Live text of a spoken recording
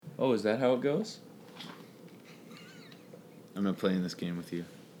Oh, is that how it goes? I'm not playing this game with you.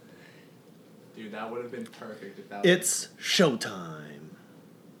 Dude, that would have been perfect if that It's showtime.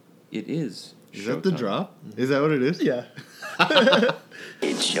 It is. Is that the Showtime. drop? Is that what it is? Yeah.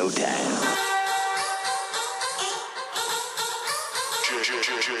 It's showtime.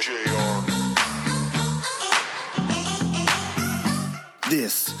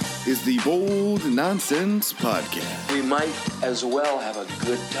 This is the Bold Nonsense Podcast. We might as well have a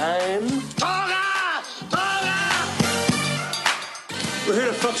good time. Toga! Toga! We're here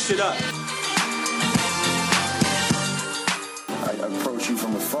to fuck shit up. I approach you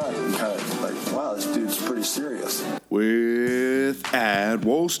from the front and kind of like, wow, this dude's pretty serious. With at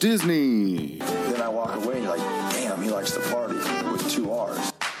Walt Disney. Then I walk away and you're like, damn, he likes to party with 2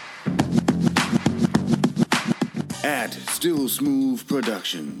 R's. At Still Smooth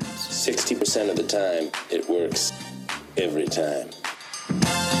Productions. 60% of the time, it works every time.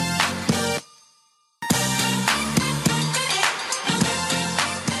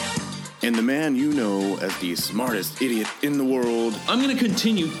 And the man you know as the smartest idiot in the world. I'm going to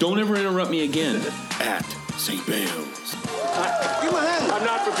continue. Don't ever interrupt me again. At St. Bale's. I'm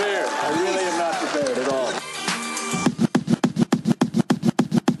not prepared. I really am not prepared at all.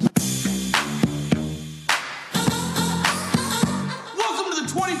 Welcome to the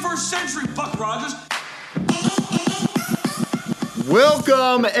 21st century, Buck Rogers.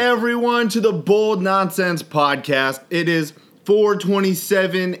 Welcome, everyone, to the Bold Nonsense Podcast. It is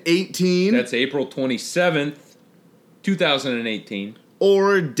 4/27/18. That's April 27th, 2018.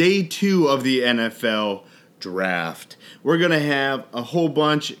 Or day 2 of the NFL draft. We're going to have a whole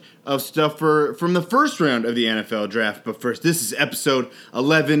bunch of stuff from the first round of the NFL draft. But first, this is episode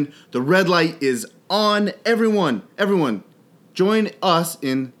 11. The red light is on. Everyone, join us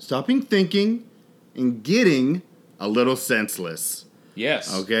in stopping thinking and getting a little senseless.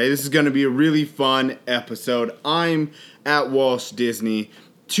 Yes. Okay, this is going to be a really fun episode. I'm at Walt Disney.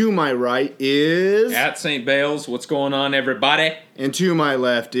 To my right is... At St. Bale's, what's going on, everybody? And to my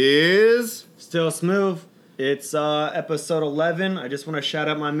left is... Still smooth. It's episode 11. I just want to shout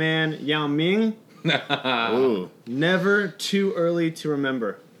out my man, Yao Ming. Ooh. Never too early to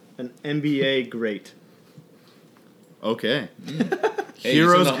remember. An NBA great. Okay. Hey,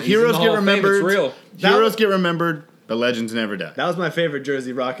 Heroes he's in the get Hall of Fame, remembered. it's real. Heroes get remembered, but legends never die. That was my favorite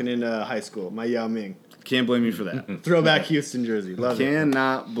jersey rocking in high school. My Yao Ming. Can't blame you for that. Throwback Houston jersey. Love it.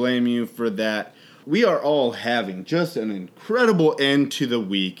 Cannot blame you for that. We are all having just an incredible end to the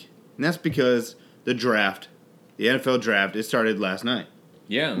week, and that's because the draft, the NFL draft, it started last night.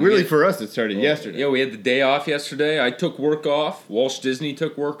 Yeah. Really, for us, it started yesterday. Yeah, we had the day off yesterday. I took work off. Walt Disney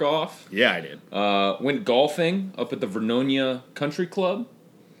took work off. Yeah, I did. Went golfing up at the Vernonia Country Club.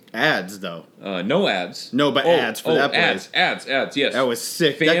 Ads, though. No ads. No, but ads for that place. Ads, yes. That was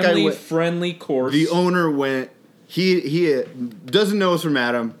sick. That guy went, Family-friendly course. the owner went, he doesn't know us from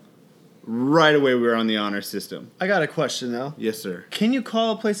Adam. Right away, we were on the honor system. I got a question, though. Yes, sir. Can you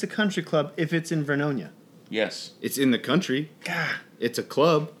call a place a country club if it's in Vernonia? Yes. It's in the country. Gah. It's a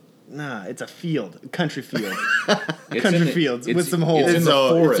club. Nah, it's a field. A country field. It's Country in the- fields it's- with some holes. It's in the It's a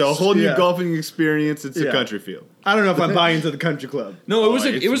forest. whole new Yeah. golfing experience. It's a Yeah. country field. I don't know if I'm buying into the country club. No, it was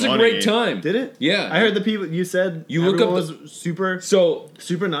it's it was a funny. great time. Did it? Yeah. I heard the people you said You look everyone up was super So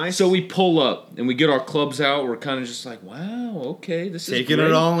nice. So we pull up and we get our clubs out. We're kind of just like, wow, okay, this is Taking great.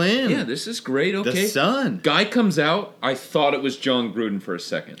 it all in. Yeah, this is great. Okay, The sun. Guy comes out. I thought it was John Gruden for a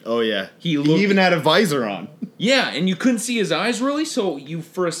second. Oh, yeah. He looked- even had a visor on. Yeah, and you couldn't see his eyes really, so you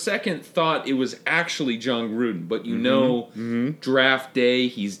for a second thought it was actually John Gruden. But you know, draft day,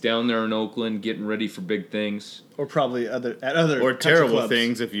 he's down there in Oakland getting ready for big things. or probably other Or country terrible clubs.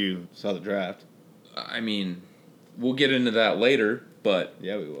 things if you saw the draft. I mean, we'll get into that later, but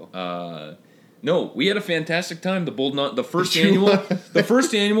Yeah, we will. no, we had a fantastic time. The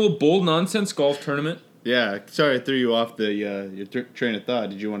first annual Bold Nonsense Golf Tournament. Yeah, sorry I threw you off the your train of thought.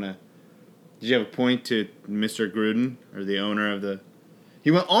 Did you have a point to Mr. Gruden, or the owner of the... He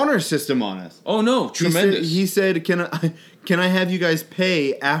went honor system on us. Oh no, tremendous! He said, can I have you guys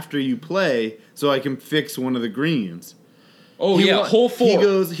pay after you play so I can fix one of the greens? Oh yeah, hole 4.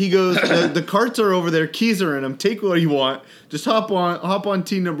 He goes. The carts are over there. Keys are in them. Take what you want. Just hop on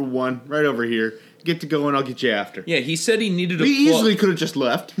tee number 1 right over here. Get to go and I'll get you after. Yeah, he said he needed a We plug. easily could have just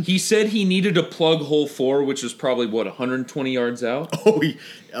left. He said he needed to plug hole 4, which was probably 120 yards out. Oh,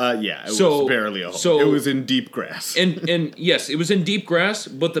 yeah. It was barely a hole. So it was in deep grass. And yes, it was in deep grass,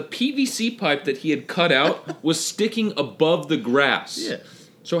 but the PVC pipe that he had cut out was sticking above the grass. Yeah.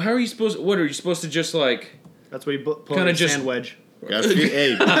 So how are you supposed? What are you supposed to just like? That's where you pull Kinda a just- sand wedge.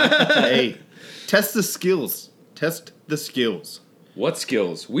 Hey, test the skills. Test the skills. What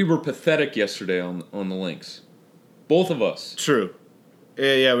skills? We were pathetic yesterday on the links. Both of us. True.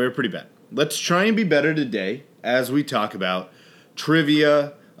 Yeah, we were pretty bad. Let's try and be better today as we talk about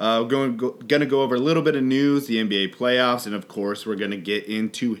trivia. Going to go over a little bit of news, the NBA playoffs, and of course we're going to get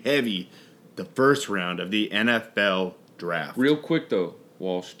into heavy the first round of the NFL draft. Real quick though,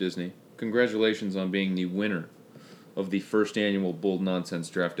 Walsh Disney, congratulations on being the winner of the first annual Bold Nonsense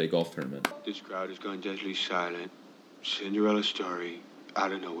Draft Day Golf Tournament. This crowd has gone deadly silent. Cinderella story,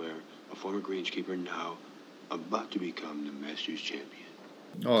 out of nowhere. A former greenskeeper now about to become the Masters champion.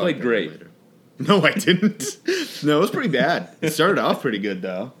 Oh, Played great. Later. No, I didn't. No, it was pretty bad. It started off pretty good,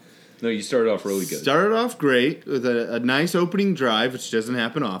 though. No, you started off really good. Started off great with a nice opening drive, which doesn't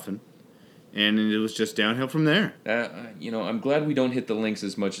happen often. And it was just downhill from there. I'm glad we don't hit the links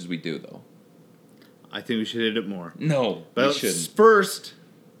as much as we do, though. I think we should hit it more. No, but we shouldn't. First,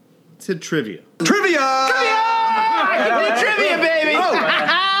 let's hit trivia. Trivia, baby!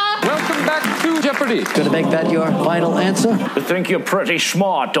 Welcome back to Jeopardy! Gonna make that your final answer? You think you're pretty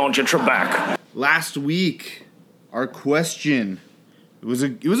smart, don't you, Trebek? Last week, our question, it was a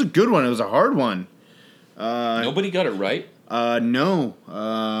good one. It was a hard one. Nobody got it right? No.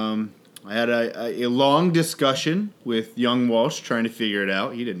 I had a long discussion with young Walsh trying to figure it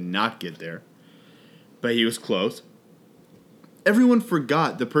out. He did not get there, but he was close. Everyone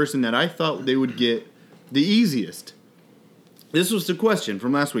forgot the person that I thought they would get the easiest. This was the question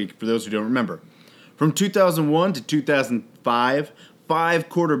from last week, for those who don't remember. From 2001 to 2005, 5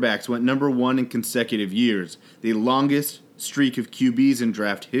 quarterbacks went number 1 in consecutive years. The longest streak of QBs in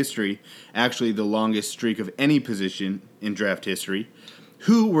draft history. Actually, the longest streak of any position in draft history.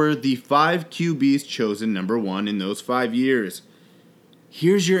 Who were the 5 QBs chosen number 1 in those 5 years?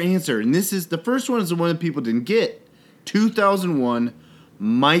 Here's your answer. And this is the first one is the one that people didn't get. 2001,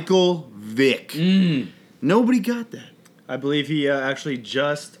 Michael Vick. Nobody got that. I believe he actually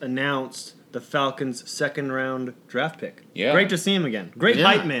just announced the Falcons' second-round draft pick. Yeah. Great to see him again. Great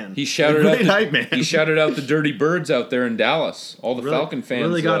hype man. He shouted out the Dirty Birds out there in Dallas. All the Falcon fans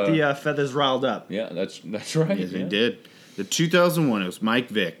really got the feathers riled up. Yeah, that's right. Yes, he did. The 2001, it was Mike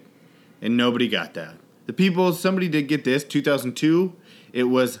Vick, and nobody got that. Somebody did get this. 2002, it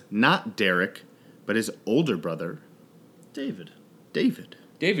was not Derek, but his older brother, David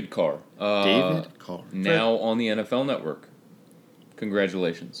Carr. David Carr. Now on the NFL Network.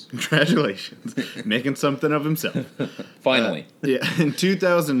 Congratulations. Making something of himself. Finally. In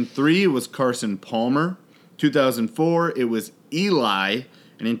 2003, it was Carson Palmer. 2004, it was Eli.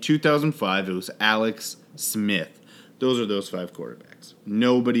 And in 2005, it was Alex Smith. Those are those 5 quarterbacks.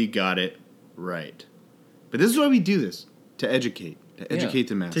 Nobody got it right. But this is why we do this. To educate. To educate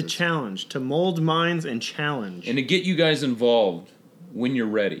the masses. To challenge. To mold minds and challenge. And to get you guys involved when you're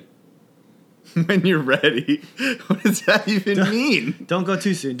ready. When you're ready? What does that even mean? Don't go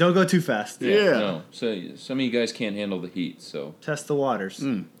too soon. Don't go too fast. Yeah. No. So some of you guys can't handle the heat, so. Test the waters.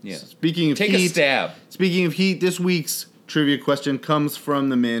 Yeah. Speaking of Take heat. a stab. Speaking of heat, this week's trivia question comes from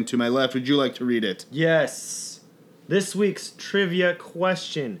the man to my left. Would you like to read it? Yes. This week's trivia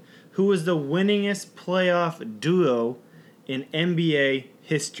question. Who was the winningest playoff duo in NBA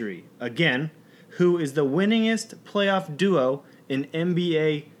history? Again, who is the winningest playoff duo in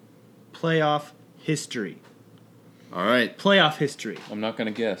NBA playoff history? All right. Playoff history. I'm not going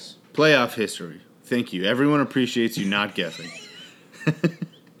to guess. Playoff history. Thank you. Everyone appreciates you not guessing.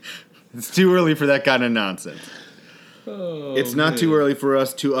 It's too early for that kind of nonsense. It's not too early for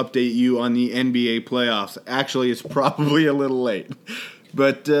us to update you on the NBA playoffs. Actually, it's probably a little late.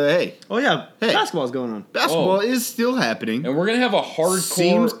 But, hey. Oh, yeah. Hey. Basketball's going on. Basketball is still happening. And we're going to have a hardcore...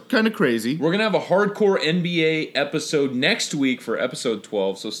 Seems kind of crazy. We're going to have a hardcore NBA episode next week for episode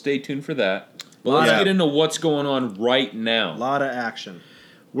 12, so stay tuned for that. But let's get into what's going on right now. A lot of action.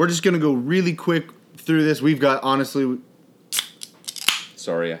 We're just going to go really quick through this. We've got, honestly...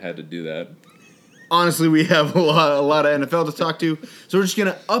 Sorry, I had to do that. Honestly, we have a lot of NFL to talk to. So we're just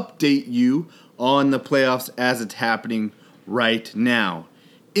going to update you on the playoffs as it's happening right now.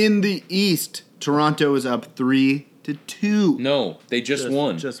 In the East, Toronto is up 3-2. No, they just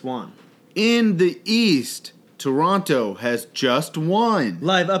won. Just won. In the East, Toronto has just won.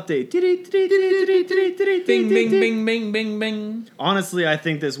 Live update. Bing, bing, bing, bing, bing, bing. Honestly, I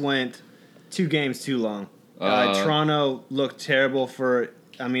think this went 2 games too long. Toronto looked terrible for,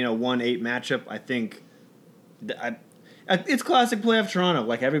 a 1-8 matchup. I think it's classic playoff Toronto,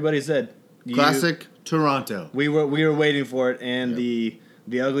 like everybody said. Classic Toronto. We were waiting for it, and the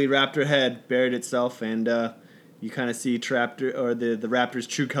ugly Raptor head buried itself, and you kind of see the Raptors'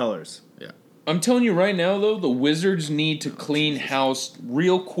 true colors. Yeah. I'm telling you right now, though, the Wizards need to clean house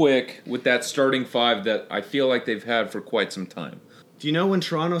real quick with that starting 5 that I feel like they've had for quite some time. Do you know when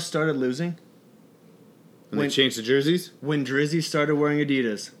Toronto started losing? When they changed the jerseys? When Drizzy started wearing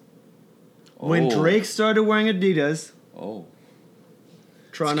Adidas. When Drake started wearing Adidas. Oh.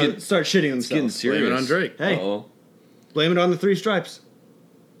 Toronto start shitting themselves. It's getting serious. Blame it on Drake. Hey. Uh-oh. Blame it on the 3 stripes.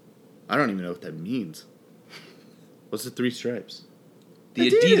 I don't even know what that means. What's the 3 stripes? The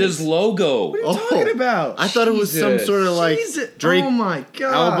Adidas logo. What are you talking about? I thought it was some sort of like Drake oh my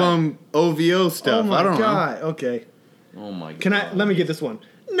God. album OVO stuff. Oh my I don't God. know. Okay. Oh my God. Can I? Let me get this one.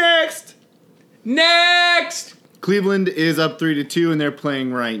 Next. Cleveland is up 3-2, and they're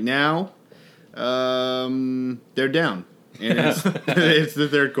playing right now. They're down, and it's the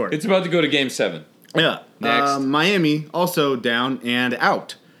third quarter. It's about to go to Game 7. Yeah. Next. Miami also down and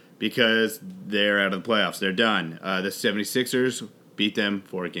out because they're out of the playoffs. They're done. The 76ers beat them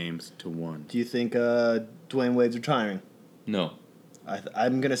 4-1. Do you think Dwayne Wade's retiring? No.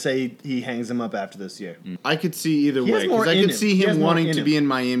 I'm gonna say he hangs him up after this year. I could see either He has way more because I in could him. see He has him more wanting in to him. be in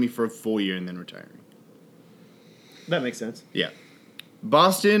Miami for a full year and then retiring. That makes sense. Yeah.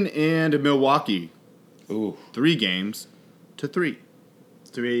 Boston and Milwaukee. Ooh. 3-3.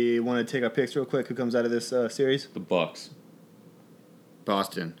 Do we want to take our picks real quick? Who comes out of this series? The Bucks.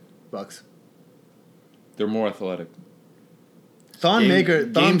 Boston. Bucks. They're more athletic. Thon Maker.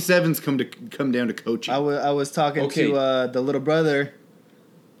 Game 7's come down to coaching. I was talking to the little brother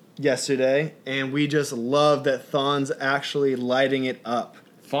yesterday, and we just love that Thon's actually lighting it up.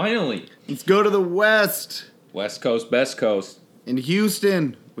 Finally. Let's go to the West. West Coast, best coast. In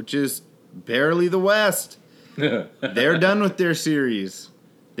Houston, which is barely the West. They're done with their series.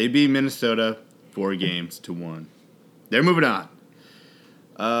 They beat Minnesota 4-1. They're moving on.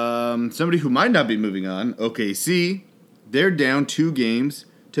 Somebody who might not be moving on, OKC, they're down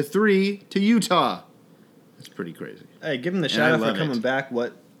 2-3 to Utah. That's pretty crazy. Hey, give him the And shout I out for love coming it. back.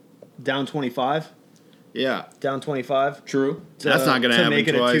 What? Down 25? Yeah. Down 25? True. That's not going to happen make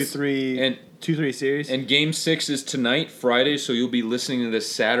it twice. a 2-3 series. And Game 6 is tonight, Friday, so you'll be listening to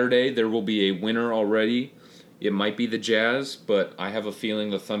this Saturday. There will be a winner already. It might be the Jazz, but I have a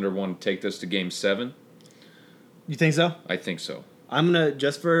feeling the Thunder want to take this to Game 7. You think so? I think so. I'm gonna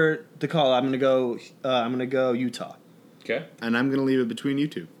just for the call. I'm gonna go Utah. Okay. And I'm going to leave it between you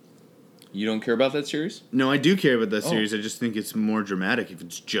two. You don't care about that series? No, I do care about that series. I just think it's more dramatic if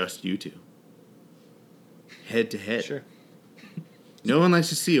it's just you two. Head to head. Sure. No one likes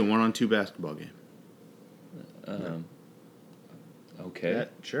to see a 1-on-2 basketball game. Okay. Yeah,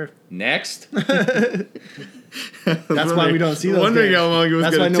 sure. Next. That's why we don't see those Wondering games. how long it was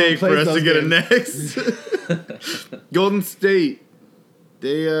That's going why to no one take for plays us to those get a next. Golden State.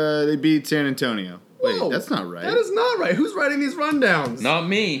 They beat San Antonio. Wait, Whoa, that's not right. That is not right. Who's writing these rundowns? Not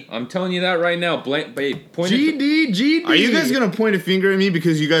me. I'm telling you that right now. Babe, point GD. Are you guys going to point a finger at me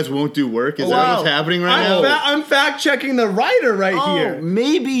because you guys won't do work? Is that what's happening right now? I'm fact checking the writer here.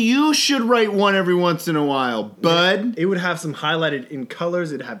 Maybe you should write one every once in a while, bud. It would have some highlighted in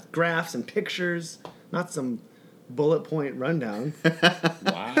colors. It'd have graphs and pictures, not some bullet point rundown.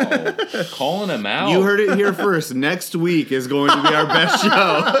 Wow. Calling him out. You heard it here first. Next week is going to be our best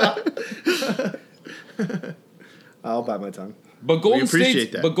show. I'll bite my tongue. But Golden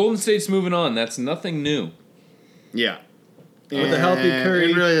appreciate that. But Golden State's moving on. That's nothing new. Yeah. With a healthy Curry.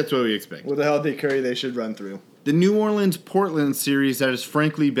 And really, that's what we expect. With a healthy Curry, they should run through. The New Orleans-Portland series that has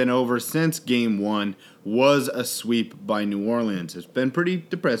frankly been over since Game 1 was a sweep by New Orleans. It's been pretty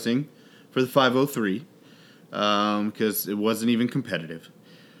depressing for the 503 because it wasn't even competitive.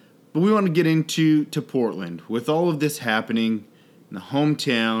 But we want to get into Portland. With all of this happening in the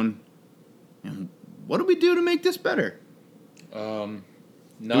hometown, what do we do to make this better? Do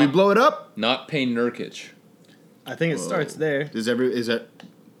we blow it up? Not pay Nurkic. I think it starts there. Do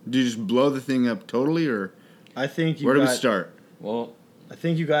you just blow the thing up totally, or I think where do we start? Well, I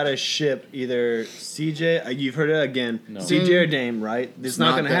think you got to ship either CJ. You've heard it again. No. CJ or Dame, right? It's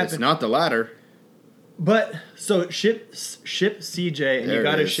not going to happen. It's not the latter. But so ship CJ, and There you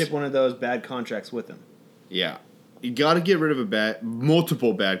got to it is. ship one of those bad contracts with him. Yeah. You got to get rid of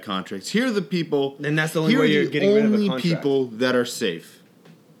multiple bad contracts. Here are the people. And that's the only way you're getting rid of a only contract. people that are safe.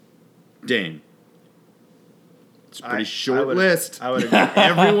 Dame. It's a pretty short list. I would agree.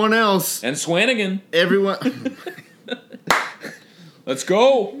 Everyone else. And Swanigan. Everyone. Let's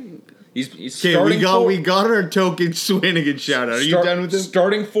go. He's Okay, starting we got our token Swanigan shout out. Are you done with him?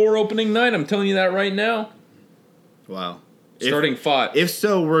 Starting 4 opening night. I'm telling you that right now. Wow. Starting 5. If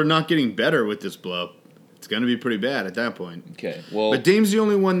so, we're not getting better with this blow. It's going to be pretty bad at that point. Okay, well. But Dame's the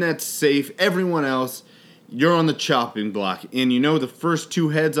only one that's safe. Everyone else, you're on the chopping block. And you know the first 2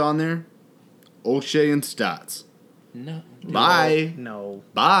 heads on there? O'Shea and Stotts. No. Bye. No.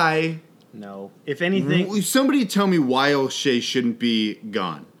 Bye. No. If anything, Somebody tell me why O'Shea shouldn't be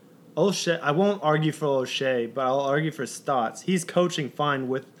gone. O'Shea, I won't argue for O'Shea, but I'll argue for Stotts. He's coaching fine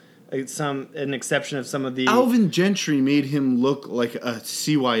with an exception of some of the... Alvin Gentry made him look like a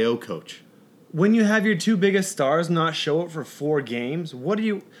CYO coach. When you have your two biggest stars not show up for 4 games, what do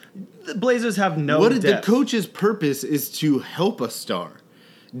you... The Blazers have no depth. The coach's purpose is to help a star.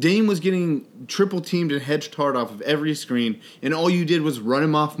 Dame was getting triple teamed and hedged hard off of every screen, and all you did was run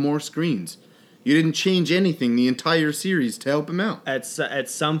him off more screens. You didn't change anything the entire series to help him out. At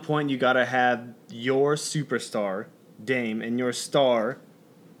some point, you got to have your superstar, Dame, and your star,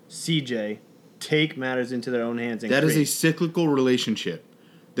 CJ, take matters into their own hands. That is a cyclical relationship.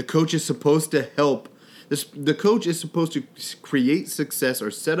 The coach is supposed to help. The coach is supposed to create success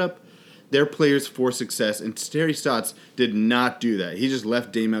or set up their players for success, and Terry Stotts did not do that. He just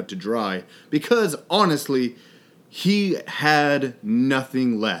left Dame out to dry because, honestly, he had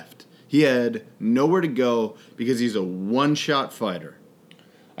nothing left. He had nowhere to go because he's a one-shot fighter.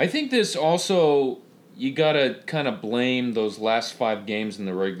 I think this also, you got to kind of blame those last 5 games in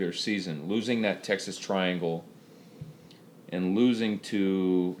the regular season. Losing that Texas Triangle and losing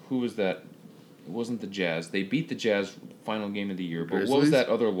to, who was that? It wasn't the Jazz. They beat the Jazz final game of the year, but Grizzlies? What was that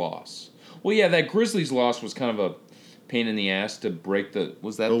other loss? Well, yeah, that Grizzlies loss was kind of a pain in the ass to break the...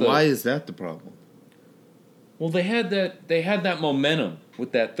 Why is that the problem? Well, they had that momentum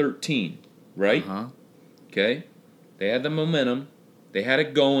with that 13, right? Uh-huh. Okay? They had the momentum. They had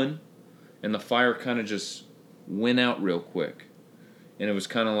it going, and the fire kind of just went out real quick. And it was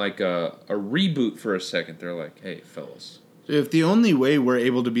kind of like a reboot for a second. They're like, hey, fellas. If the only way we're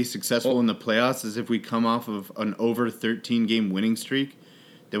able to be successful in the playoffs is if we come off of an over 13-game winning streak,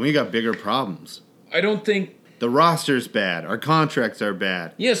 then we got bigger problems. I don't think... The roster's bad. Our contracts are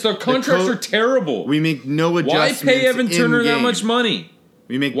bad. Yes, our contracts are terrible. We make no adjustments. Why pay Evan Turner that much money?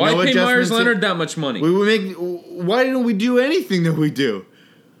 We make Why no pay adjustments. Myers Leonard that much money? Why don't we do anything that we do?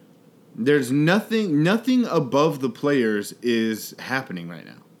 There's nothing above the players is happening right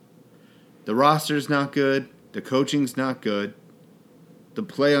now. The roster's not good. The coaching's not good. The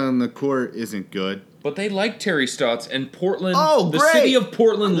play on the court isn't good. But they like Terry Stotts, and Portland, the city of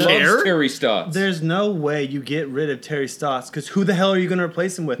Portland loves Terry Stotts. There's no way you get rid of Terry Stotts, because who the hell are you going to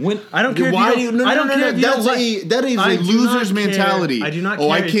replace him with? I don't care. That is a loser's mentality. I do not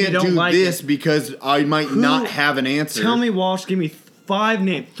care. I can't do this it. because I might not have an answer. Tell me, Walsh, give me 5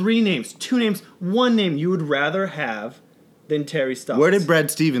 names, 3 names, 2 names, 1 name you would rather have than Terry Stotts. Where did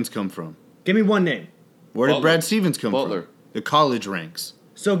Brad Stevens come from? Give me 1 name. Where did Brad Stevens come from? The college ranks.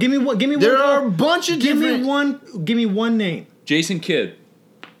 So give me one. There are a bunch of different. Give me one name. Jason Kidd.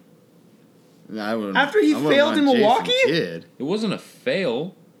 After he failed in Milwaukee? It wasn't a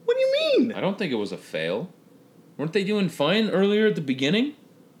fail. What do you mean? I don't think it was a fail. Weren't they doing fine earlier at the beginning?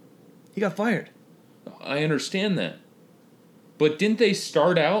 He got fired. I understand that. But didn't they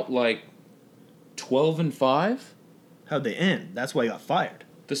start out like 12-5? How'd they end? That's why he got fired.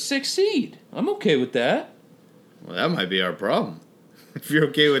 The 6th seed. I'm okay with that. Well, that might be our problem. If you're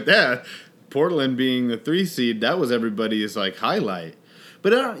okay with that, Portland being the 3 seed, that was everybody's like highlight.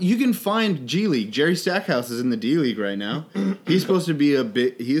 But you can find G League. Jerry Stackhouse is in the D League right now. He's supposed to be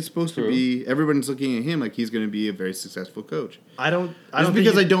He is supposed to be. Everyone's looking at him like he's going to be a very successful coach. I don't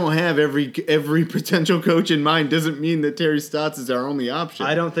have every potential coach in mind doesn't mean that Terry Stotts is our only option.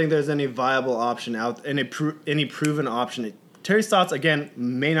 I don't think there's any viable option out, any proven option. Terry Stotts again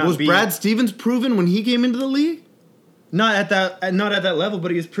may not be. Was Brad Stevens proven when he came into the league? Not at that level,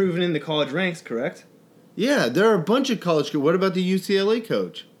 but he was proven in the college ranks, correct? Yeah, there are a bunch of college. What about the UCLA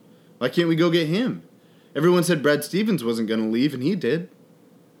coach? Why can't we go get him? Everyone said Brad Stevens wasn't going to leave, and he did.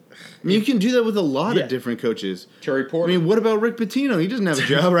 I mean, you can do that with a lot of different coaches. Terry Porter. I mean, what about Rick Pitino? He doesn't have a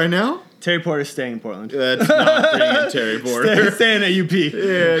job right now. Terry Porter's staying in Portland. That's not bringing in Terry Porter. Staying at UP.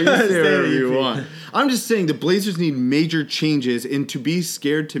 Yeah, you stay wherever you want. I'm just saying the Blazers need major changes, and to be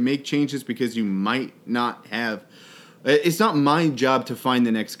scared to make changes because you might not have. It's not my job to find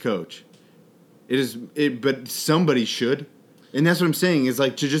the next coach. But somebody should, and that's what I'm saying. Is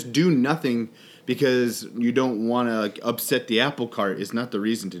like to just do nothing because you don't want to upset the apple cart is not the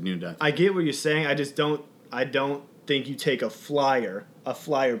reason to do nothing. I get what you're saying. I just don't. I don't think you take a flyer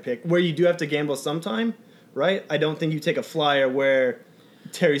pick where you do have to gamble sometime, right? I don't think you take a flyer where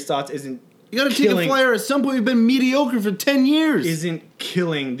Terry Stotts isn't. You got to take a flyer at some point. We've been mediocre for 10 years. Isn't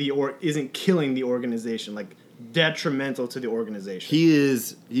killing the organization, like detrimental to the organization. He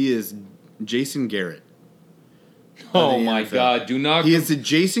is Jason Garrett. Oh my God! Do not. He is the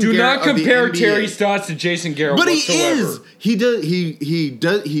Jason. Do Garrett not compare of the Terry NBA. Stotts to Jason Garrett. But whatsoever. he is. He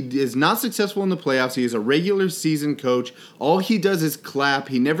does. He is not successful in the playoffs. He is a regular season coach. All he does is clap.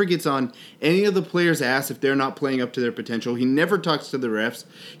 He never gets on any of the players' ass if they're not playing up to their potential. He never talks to the refs.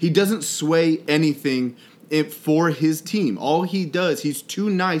 He doesn't sway anything for his team. All he does, he's too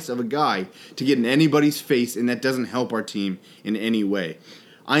nice of a guy to get in anybody's face, and that doesn't help our team in any way.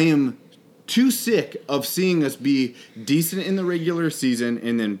 I am too sick of seeing us be decent in the regular season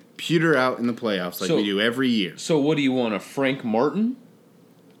and then pewter out in the playoffs like we do every year. So what do you want, a Frank Martin?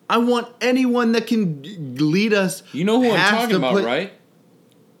 I want anyone that can lead us. You know who I'm past talking the about, right?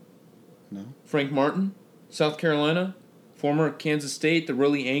 No. Frank Martin, South Carolina, former Kansas State, the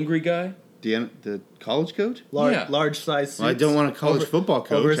really angry guy. The college coach? Large size suits. Well, I don't want a college football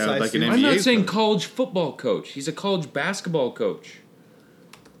coach. I would like an NBA I'm not saying coach. college football coach. He's a college basketball coach.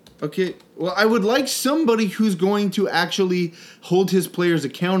 Okay, well, I would like somebody who's going to actually hold his players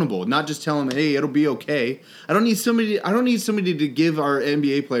accountable, not just tell them, "Hey, it'll be okay." I don't need somebody to give our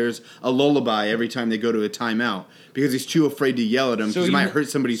NBA players a lullaby every time they go to a timeout because he's too afraid to yell at them because he might hurt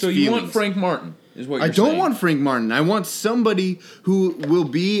somebody's feelings. So you want Frank Martin, is what you're saying? I don't want Frank Martin. I want somebody who will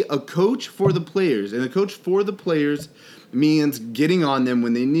be a coach for the players, and the coach for the players means getting on them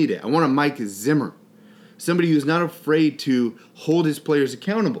when they need it. I want a Mike Zimmer, somebody who's not afraid to hold his players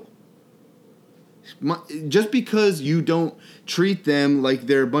accountable. Just because you don't treat them like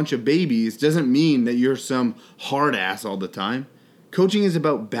they're a bunch of babies doesn't mean that you're some hard ass all the time. Coaching is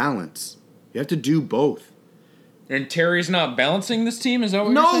about balance. You have to do both. And Terry's not balancing this team? Is that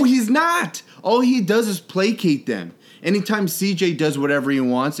what you're saying? No, he's not. All he does is placate them. Anytime CJ does whatever he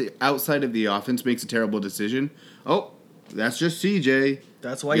wants outside of the offense, makes a terrible decision. Oh, that's just CJ.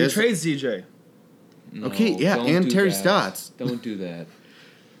 That's why you trade CJ. No, okay, yeah, and Terry Stotts. Don't do that.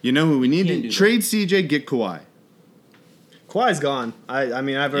 You know who we need to trade CJ, get Kawhi. Kawhi's gone. I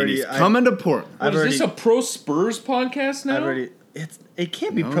mean, I've already... And he's coming to Portland. Is this a pro Spurs podcast now? It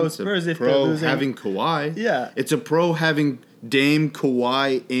can't be pro Spurs if they're pro losing. Having Kawhi. Yeah. It's a pro having Dame,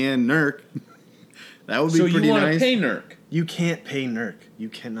 Kawhi, and Nurk. That would be pretty nice. So you want to pay Nurk? You can't pay Nurk. You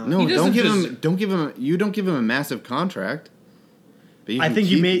cannot. No, don't give him a massive contract. I think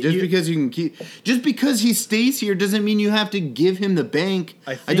just because he stays here doesn't mean you have to give him the bank.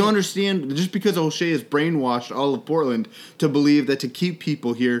 I don't understand. Just because O'Shea has brainwashed all of Portland to believe that to keep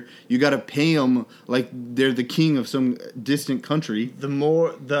people here, you got to pay them like they're the king of some distant country.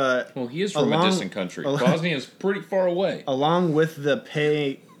 Well, he is from a distant country. Bosnia is pretty far away. Along with the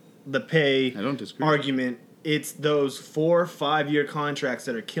pay I don't disagree. argument, it's those 4 or 5 year contracts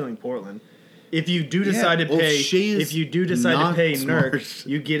that are killing Portland. If you do decide to pay, Nurk,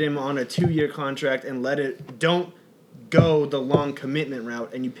 you get him on a 2-year contract and don't go the long commitment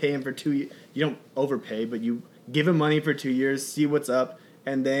route, and you pay him for 2 years. You don't overpay, but you give him money for 2 years, see what's up,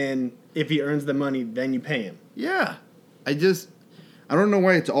 and then if he earns the money, then you pay him. Yeah, I don't know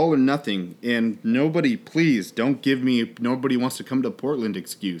why it's all or nothing, and nobody wants to come to Portland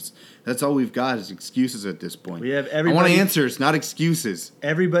excuse. That's all we've got is excuses at this point. I want answers, not excuses.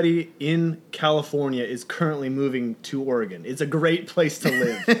 Everybody in California is currently moving to Oregon. It's a great place to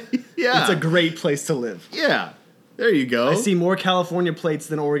live. Yeah. It's a great place to live. Yeah, there you go. I see more California plates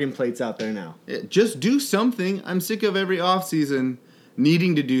than Oregon plates out there now. Just do something. I'm sick of every offseason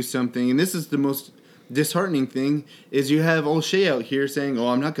needing to do something, and this is the most disheartening thing is you have O'Shea out here saying, "Oh,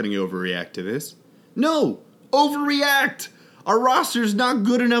 I'm not going to overreact to this." No, overreact. Our roster's not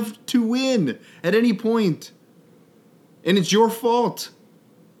good enough to win at any point, and it's your fault.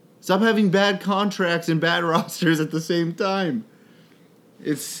 Stop having bad contracts and bad rosters at the same time.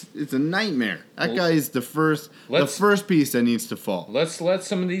 It's a nightmare. That guy is the first piece that needs to fall. Let's let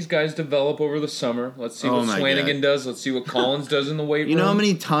some of these guys develop over the summer. Let's see what Flanagan does. Let's see what Collins does in the weight room. You know how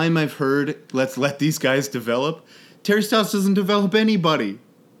many times I've heard, "Let's let these guys develop"? Terry Stotts doesn't develop anybody.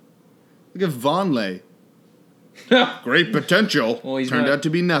 Look at Vonleh. Great potential. Well, turned out to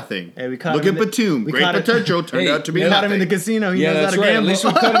be nothing. Hey, Look at Batum. Great potential. Turned out to be nothing. We caught him in the casino. He knows that's how to right. gamble. At least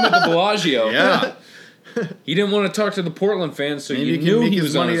we caught him at the Bellagio. Yeah. He didn't want to talk to the Portland fans, so Maybe you knew he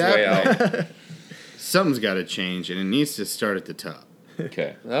was on his way out. Something's got to change, and it needs to start at the top.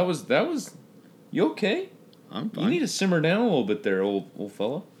 Okay. That was. You okay? I'm fine. You need to simmer down a little bit there, old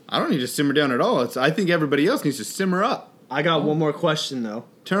fella. I don't need to simmer down at all. I think everybody else needs to simmer up. I got one more question though.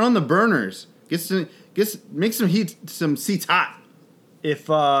 Turn on the burners. Make some seats hot. If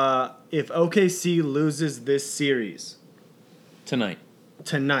OKC loses this series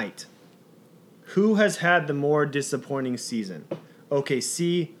tonight, who has had the more disappointing season?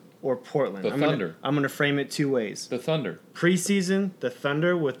 OKC or Portland? The Thunder. I'm going to frame it 2 ways. The Thunder. Preseason, the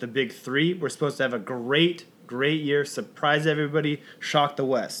Thunder with the big 3. We're supposed to have a great great year, surprised everybody, shocked the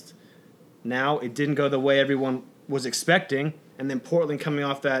West. Now it didn't go the way everyone was expecting, and then Portland coming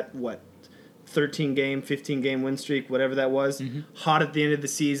off that 13-game, 15-game win streak, whatever that was, hot at the end of the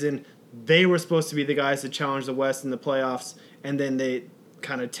season. They were supposed to be the guys to challenge the West in the playoffs, and then they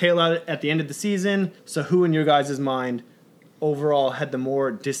kind of tail out at the end of the season. So who in your guys' mind overall had the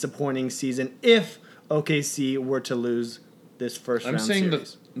more disappointing season if OKC were to lose this first round series? I'm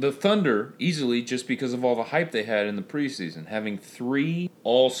saying the Thunder easily, just because of all the hype they had in the preseason, having 3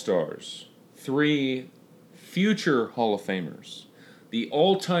 All-Stars, 3 future Hall of Famers, the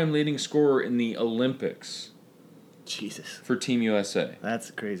all-time leading scorer in the Olympics. Jesus. For Team USA.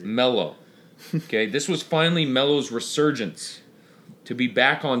 That's crazy. Melo. Okay, this was finally Melo's resurgence to be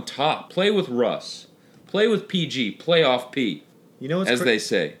back on top. Play with Russ. Play with PG. Play off P. You know what's as they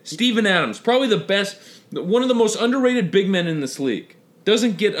say. Steven Adams, probably the best, one of the most underrated big men in this league.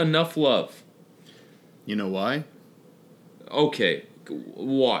 Doesn't get enough love. You know why? Okay,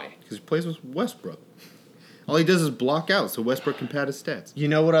 why? Because he plays with Westbrook. All he does is block out so Westbrook can pad his stats. You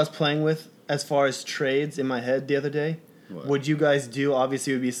know what I was playing with as far as trades in my head the other day? What? Would you guys do,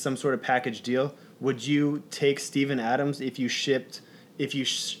 obviously it would be some sort of package deal, would you take Steven Adams if you shipped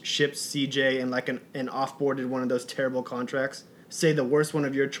CJ in like an off-boarded one of those terrible contracts? Say the worst one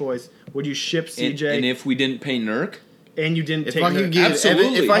of your choice. Would you ship CJ? And if we didn't pay Nurk? And you didn't take Nurk?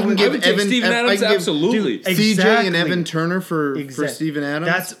 Absolutely. I would take Steven Adams, absolutely. Dude, CJ and Evan Turner for Steven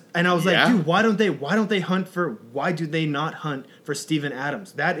Adams? And I was like, dude, why do they not hunt for Steven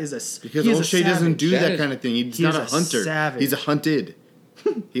Adams? That is because O'Shea doesn't do that kind of thing. He's not a hunter. Savage. He's a hunted.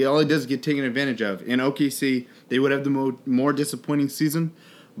 All he does is get taken advantage of. In OKC, they would have the more disappointing season,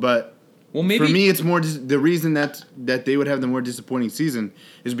 but for me, it's more the reason that they would have the more disappointing season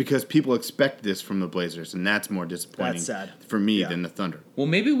is because people expect this from the Blazers, and that's more disappointing. That's sad for me than the Thunder. Well,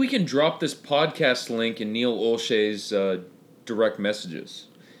 maybe we can drop this podcast link in Neil Olshey's direct messages,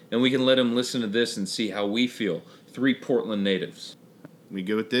 and we can let him listen to this and see how we feel. 3 Portland natives. We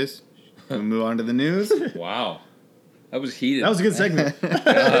good with this? Can we move on to the news? Wow. That was heated. That was a good segment.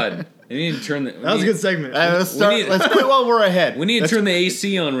 God. We need to turn that was a good segment. Let's quit while we're ahead. We need to turn the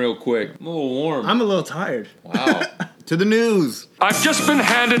AC on real quick. I'm a little warm. I'm a little tired. Wow. To the news. I've just been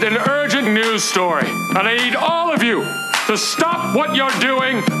handed an urgent news story, and I need all of you to stop what you're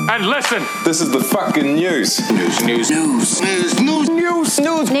doing and listen. This is the fucking news. News.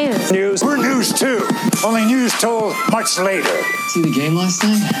 We're news too. Only news told much later. See the game last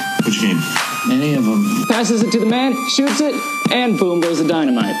night? Which game? Any of them. Passes it to the man, shoots it, and boom goes the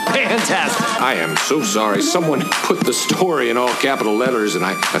dynamite. Fantastic. I am so sorry. Someone put the story in all capital letters, and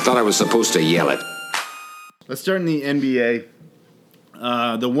I thought I was supposed to yell it. Let's start in the NBA.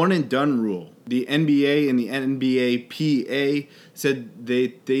 The one and done rule. The NBA and the NBAPA said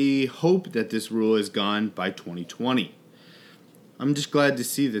they hope that this rule is gone by 2020. I'm just glad to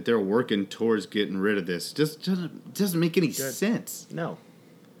see that they're working towards getting rid of this. Just doesn't make any sense. No.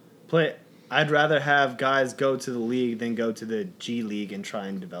 I'd rather have guys go to the league than go to the G League and try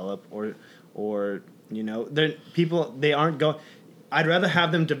and develop, or they aren't going. I'd rather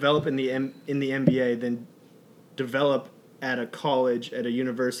have them develop in the NBA than develop at a college, at a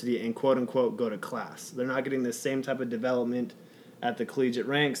university, and quote unquote go to class. They're not getting the same type of development at the collegiate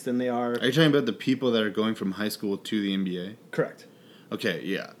ranks than they are. Are you talking about the people that are going from high school to the NBA? Correct. Okay,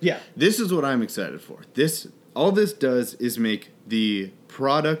 yeah. Yeah. This is what I'm excited for. All this does is make the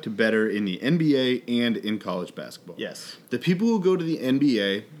product better in the NBA and in college basketball. Yes. The people who go to the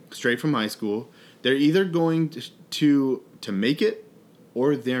NBA straight from high school, they're either going to make it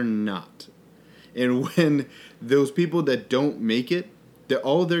or they're not. And when those people that don't make it,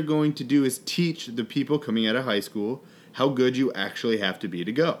 all they're going to do is teach the people coming out of high school how good you actually have to be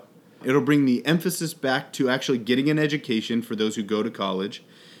to go. It'll bring the emphasis back to actually getting an education for those who go to college,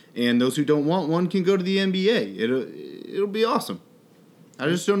 and those who don't want one can go to the NBA. It'll be awesome. I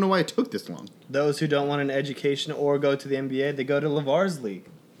just don't know why it took this long. Those who don't want an education or go to the NBA, they go to LeVar's league.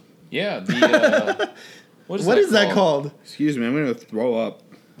 Yeah. What is that called? Excuse me, I'm going to throw up.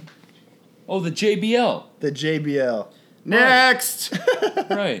 Oh, the JBL. The JBL. Next!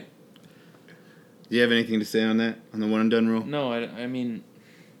 Right. Do you have anything to say on that? On the one and done rule? No, I mean,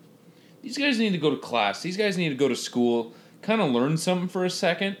 these guys need to go to class. These guys need to go to school, kind of learn something for a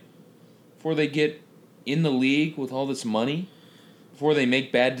second before they get in the league with all this money, before they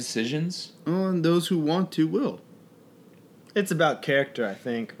make bad decisions. Oh, and those who want to will. It's about character, I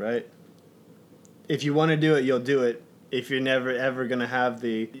think, right? If you want to do it, you'll do it. If you're never ever going to have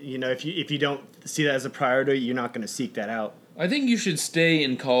if you don't see that as a priority, you're not going to seek that out. I think you should stay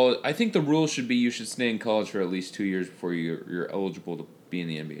in college. I think the rule should be you should stay in college for at least 2 years before you're eligible be in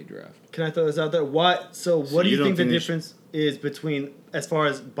the NBA draft. Can I throw this out there? What do you don't think the think difference is between, as far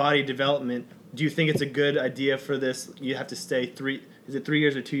as body development? Do you think it's a good idea for this? You have to stay 3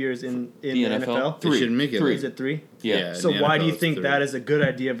 years or 2 years in the NFL? They should make it. 3. Is it 3? Yeah. So why do you think that is a good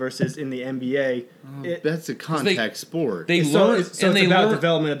idea versus in the NBA? That's a contact sport. They So learn, it's and they about learn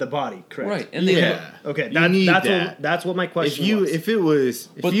development of the body, correct? right, and they Okay, You need that. That's what my question was.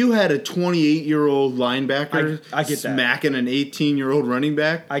 If you had a 28-year-old linebacker I get that. smacking an 18-year-old running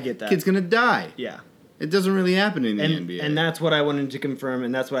back, I get that. Kid's gonna die. Yeah. It doesn't really happen in the NBA. And that's what I wanted to confirm,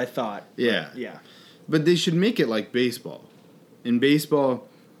 and that's what I thought. Yeah. Yeah. But they should make it like baseball. In baseball,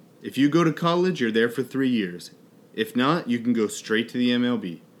 if you go to college, you're there for 3 years. If not, you can go straight to the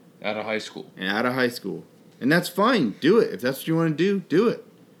MLB. out of high school. And out of high school. And that's fine. Do it. If that's what you want to do it.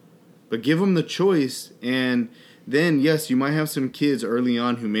 But give them the choice. And then, yes, you might have some kids early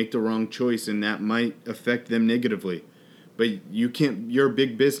on who make the wrong choice, and that might affect them negatively. But you're a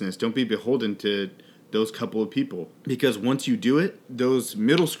big business. Don't be beholden to those couple of people. Because once you do it, those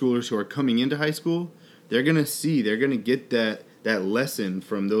middle schoolers who are coming into high school, they're going to get that lesson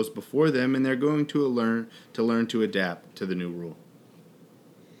from those before them, and they're going to learn to adapt to the new rule.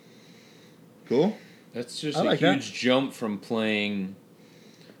 Cool? That's just I a like huge that. jump from playing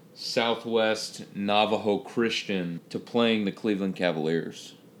Southwest Navajo Christian to playing the Cleveland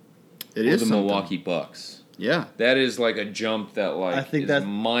Cavaliers. It or is the something. Milwaukee Bucks. Yeah. That is like a jump that I think is that's-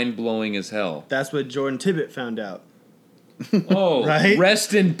 mind-blowing as hell. That's what Jordan Tibbett found out. Oh, Right?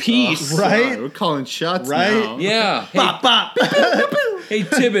 rest in peace. Right? We're calling shots Right? now. Yeah. Hey, Bop, bop. hey,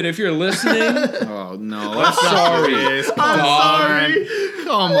 Tibbet, if you're listening, Oh, no. I'm sorry. Come Dog.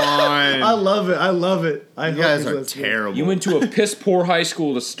 Come on. I love it. I You hope guys he's are listening. terrible. You went to a piss-poor high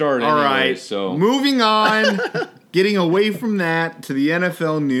school to start All anyway, right. so... Moving on. Getting away from that to the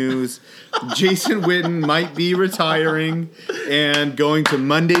NFL news. Jason Witten might be retiring and going to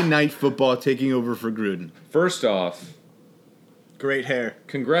Monday Night Football, taking over for Gruden. First off, Great hair.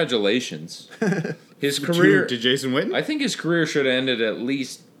 congratulations. His career... To Jason Witten? I think his career should have ended at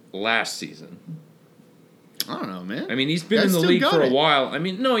least last season. I don't know, man. I mean, he's been Guy's in the still league got for a it. while. I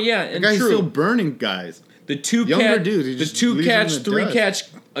mean, no, yeah, and The guy's true. still burning guys. The two Younger catch, dudes, he the just two leaves them catch, in the three dust. catch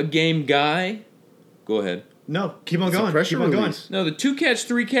a game guy. Go ahead. No, keep on It's a going. pressure Keep on going. release. No, the two catch,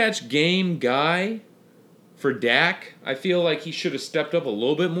 three catch game guy for Dak. I feel like he should have stepped up a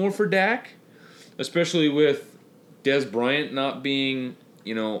little bit more for Dak, especially with Des Bryant not being,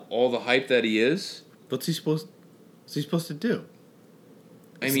 all the hype that he is. What's he supposed to do?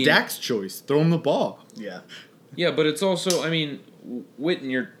 I mean, Dak's choice. Throw him the ball. Yeah. yeah, but it's also, Witten,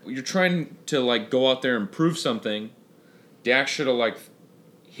 you're trying to go out there and prove something. Dak should have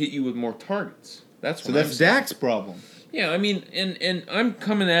hit you with more targets. That's So what I'm that's saying. Dak's problem. Yeah, and I'm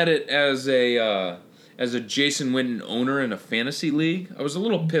coming at it as a Jason Witten owner in a fantasy league. I was a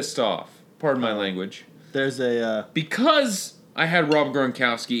little pissed off. Pardon my language. There's a Because I had Rob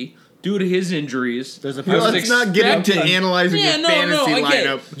Gronkowski due to his injuries. There's a I was Let's not get into expecting- analyzing Yeah, your no, fantasy I get it.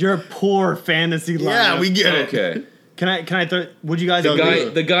 lineup. your poor fantasy lineup. Yeah, we get it. Okay. Can I throw? Would you guys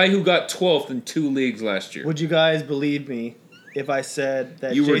The guy who got 12th in 2 leagues last year. Would you guys believe me if I said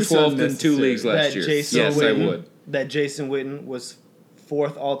that You were Jason, 12th in 2 unnecessary. leagues last that year. Jason Yes, Witten, I would. That Jason Witten was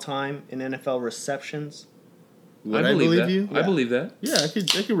 4th all time in NFL receptions? Would I believe that. you? I believe that. Yeah, I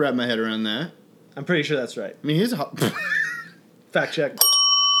could wrap my head around that. I'm pretty sure that's right. I mean, his Fact check.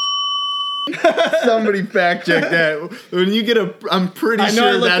 somebody fact check that. When you get I'm pretty I know sure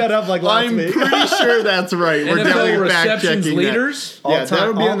I looked that's, that up last I'm week. pretty sure that's right. We're NFL definitely fact receptions checking leaders? that. Yeah,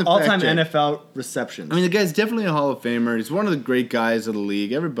 that'll be on the all-time fact check. NFL receptions. I mean, the guy's definitely a Hall of Famer. He's one of the great guys of the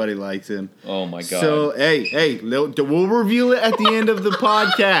league. Everybody likes him. Oh my god. So, hey, we'll reveal it at the end of the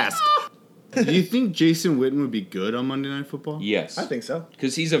podcast. Do you think Jason Witten would be good on Monday Night Football? yes. I think so.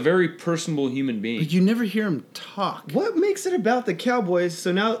 Because he's a very personable human being. But you never hear him talk. What makes it about the Cowboys?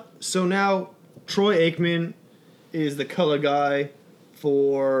 So now Troy Aikman is the color guy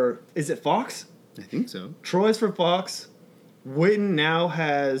for, is it Fox? I think so. Troy's for Fox. Witten now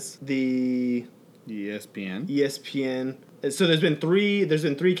has the ESPN. ESPN. So there's been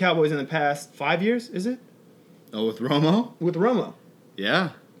three Cowboys in the past 5 years, is it? Oh, with Romo? With Romo. Yeah.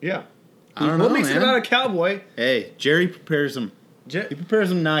 Yeah. I don't What know, makes man. it about a Cowboy? Hey, Jerry prepares them. He prepares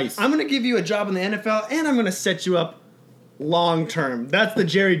them nice. I'm going to give you a job in the NFL, and I'm going to set you up long term. That's the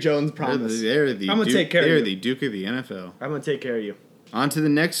Jerry Jones promise. They're the I'm going to Duke- take care of They're you. the Duke of the NFL. I'm going to take care of you. On to the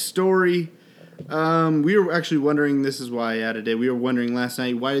next story. We were actually wondering, this is why I added it. We were wondering last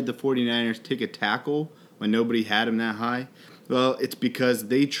night, why did the 49ers take a tackle when nobody had him that high? Well, it's because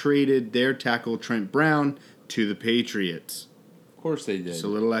they traded their tackle, Trent Brown, to the Patriots. Of course they did. Just a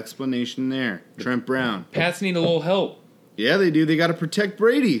little explanation there. Trent Brown. Pats need a little help. Yeah, they do. They got to protect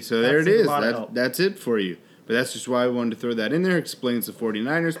Brady. So there it That's a is. lot of help. That's it for you. But that's just why I wanted to throw that in there. Explains the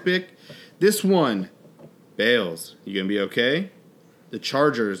 49ers pick. This one, Bales, you going to be okay? The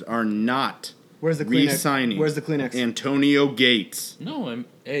Chargers are not Where's the Kleenex? re-signing Where's the Kleenex? Antonio Gates. No,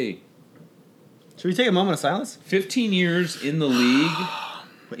 hey. Should we take a moment of silence? 15 years in the league,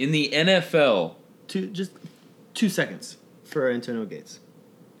 in the NFL. Just 2 seconds for Antonio Gates.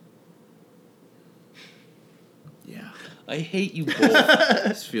 Yeah. I hate you both.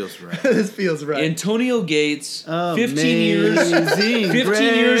 This feels right. This feels right. Antonio Gates, 15 Amazing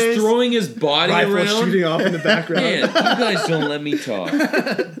years grace. throwing his body Rifle around. shooting off in the background. Man, you guys don't let me talk.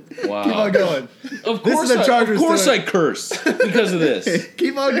 Wow. Keep on going. Of This course, is the Chargers of course story. I curse because of this.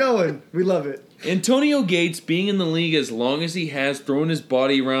 Keep on going. We love it. Antonio Gates being in the league as long as he has, throwing his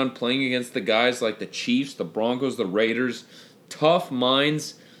body around, playing against the guys like the Chiefs, the Broncos, the Raiders, tough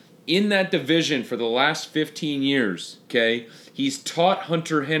minds in that division for the last 15 years, okay? He's taught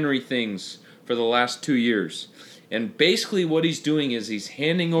Hunter Henry things for the last 2 years. And basically what he's doing is he's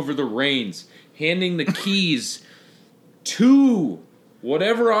handing over the reins, handing the keys to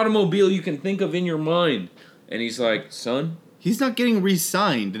whatever automobile you can think of in your mind. And he's like, son... He's not getting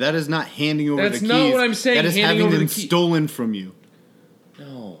re-signed. That is not handing over the keys. That's not what I'm saying, That is handing having over them the key- stolen from you.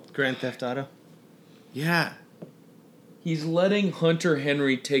 No. Grand Theft Auto. Yeah. He's letting Hunter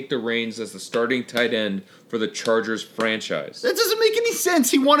Henry take the reins as the starting tight end for the Chargers franchise. That doesn't make any sense.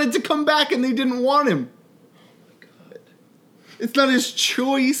 He wanted to come back and they didn't want him. Oh my God. It's not his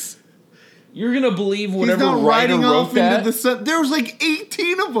choice. You're going to believe whatever He's not writer riding wrote off that? into the sun. There was like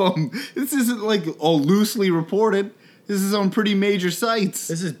 18 of them. This isn't like all loosely reported. This is on pretty major sites.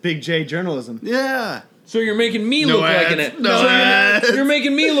 This is Big J journalism. Yeah. So you're making me No look like ads, an no so ads. you're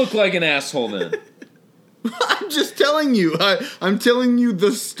making me look like an asshole then. I'm just telling you. I'm telling you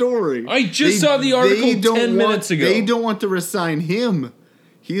the story. I just saw the article 10 minutes ago. They don't want to resign him.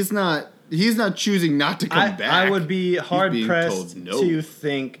 He's not choosing not to come back. I would be hard being pressed told no. to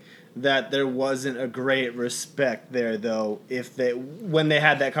think that there wasn't a great respect there, though, when they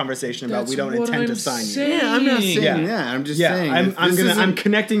had that conversation about That's we don't what intend I'm to sign saying. you. Yeah, I'm not saying Yeah. that. I'm just Yeah, saying. I'm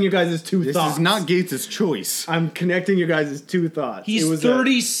connecting you guys' two This thoughts. is not Gates' choice. I'm connecting you guys' two thoughts. He's It was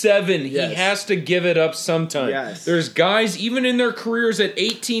 37. Yes. He has to give it up sometime. Yes. There's guys, even in their careers at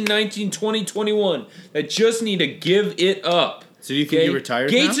 18, 19, 20, 21, that just need to give it up. So do you think he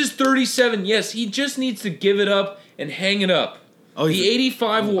retires Gates now? is 37. Yes, he just needs to give it up and hang it up. Oh, the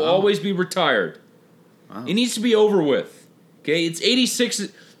 85 will always be retired. Wow. It needs to be over with. Okay, it's 86.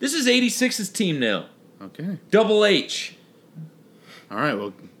 This is 86's team now. Okay. Double H. All right.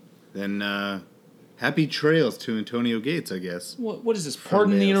 Well, then happy trails to Antonio Gates, I guess. What is this?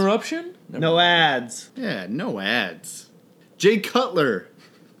 Pardon the interruption? No ads. Yeah, no ads. Jay Cutler,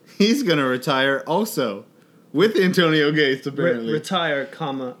 he's gonna retire also with Antonio Gates apparently. Retire,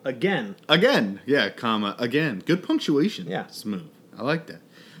 comma, again. Again, yeah, comma again. Good punctuation. Yeah, smooth. I like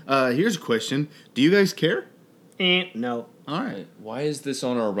that. Here's a question: do you guys care? No. All right. Why is this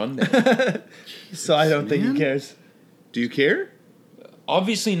on our rundown? So I don't think he cares. Do you care?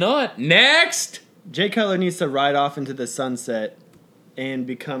 Obviously not. Next. Jay Cutler needs to ride off into the sunset and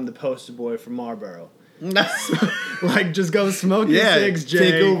become the poster boy for Marlboro. Like, just go smoke your cigs,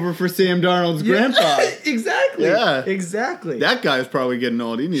 Jay. Take over for Sam Darnold's grandpa. Exactly. Yeah. Exactly. That guy's probably getting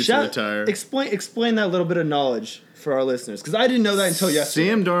old. He needs to retire. Explain that little bit of knowledge for our listeners, because I didn't know that until yesterday.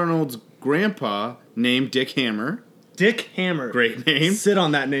 Sam Darnold's grandpa, named Dick Hammer. Dick Hammer. Great name. Sit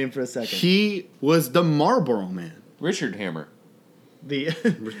on that name for a second. He was the Marlboro Man. Richard Hammer. The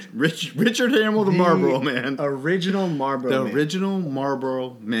Richard Hammer, the Marlboro Man. Original Marlboro Man. Original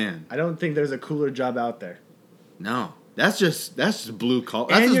Marlboro Man. I don't think there's a cooler job out there. No. That's just blue collar.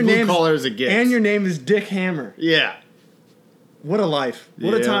 That's And as your blue name's- collar as it gets. And your name is Dick Hammer. Yeah. What a life.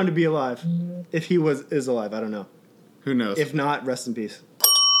 What a Yeah. time to be alive. If he is alive, I don't know. Who knows? If not, rest in peace.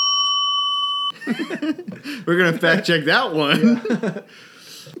 We're going to fact check that one.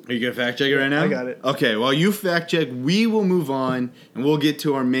 Are you going to fact check it right now? I got it. Okay, while you fact check, we will move on and we'll get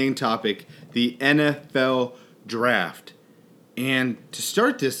to our main topic, the NFL draft. And to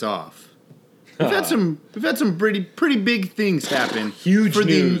start this off, we've had some pretty big things happen. Huge for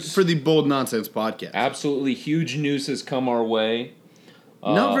news. for the Bold Nonsense podcast. Absolutely huge news has come our way.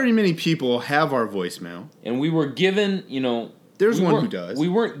 Not very many people have our voicemail. And we were given, There's we one who weren't- does. We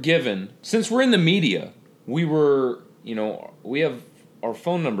weren't given, since we're in the media, we were, we have our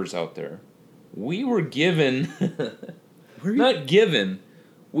phone numbers out there. We were given, not given,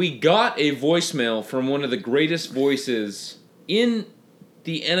 we got a voicemail from one of the greatest voices in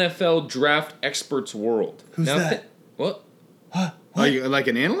the NFL draft experts world. Who's that? What? Are you like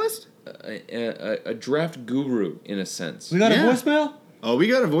an analyst? a draft guru in a sense. We got a voicemail? Oh, we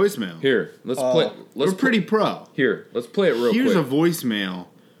got a voicemail. Here, let's play. We're pretty pro. Here, let's play it real quick. Here's a voicemail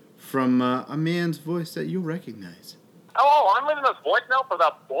from a man's voice that you'll recognize. Hello, I'm leaving this voicemail for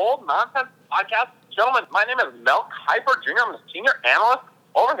the Bold Nonsense Podcast. Gentlemen, my name is Mel Kiper Jr. I'm a senior analyst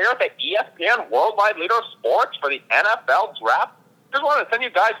over here at the ESPN Worldwide Leader of Sports for the NFL Draft. Just wanted to send you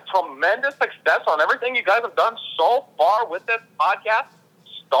guys tremendous success on everything you guys have done so far with this podcast.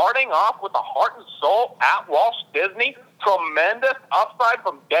 Starting off with the heart and soul at Walt Disney. Tremendous upside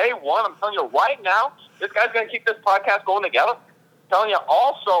from day one. I'm telling you right now, this guy's going to keep this podcast going together. I'm telling you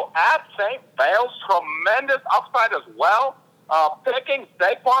also at St. Bale's, tremendous upside as well. Picking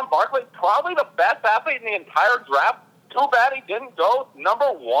Saquon Barkley, probably the best athlete in the entire draft. Too bad he didn't go number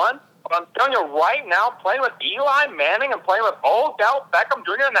one. But I'm telling you right now, playing with Eli Manning and playing with Odell Beckham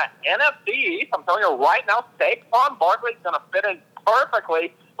Jr. in that NFC East, I'm telling you right now, Saquon Barkley is going to fit in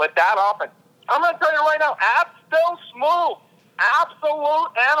perfectly with that offense. I'm going to tell you right now, still smooth. Absolute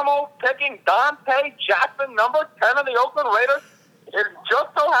animal picking Dante Jackson, number 10 of the Oakland Raiders. It just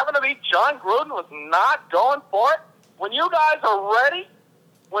so happened to be John Gruden was not going for it. When you guys are ready,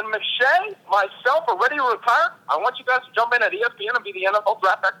 when McShay, myself are ready to retire, I want you guys to jump in at ESPN and be the NFL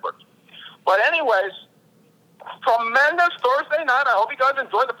draft experts. But anyways, tremendous Thursday night. I hope you guys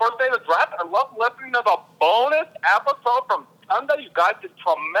enjoyed the first day of the draft. I love listening to the bonus episode from Sunday. You guys did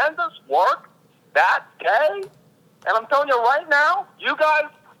tremendous work that day. And I'm telling you right now, you guys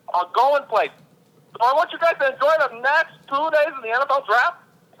are going places. So I want you guys to enjoy the next 2 days of the NFL draft.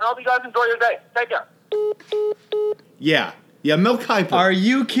 And I hope you guys enjoy your day. Take care. Yeah, Mel Kiper. Are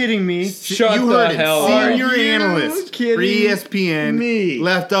you kidding me? Shut you the heard hell it. up. Senior analyst for ESPN me?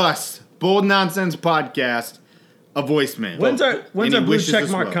 Left us, Bold Nonsense Podcast, a voicemail. When's our blue check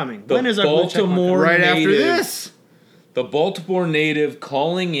mark coming? When is our blue check mark coming? Right after this. The Baltimore native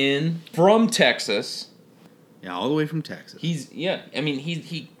calling in from Texas. Yeah, all the way from Texas. He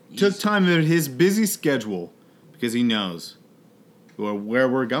took time out of his busy schedule because he knows where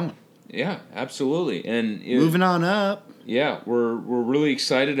we're going. Yeah, absolutely. And moving on up. Yeah, we're really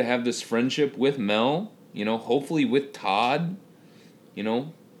excited to have this friendship with Mel. You know, hopefully with Todd. You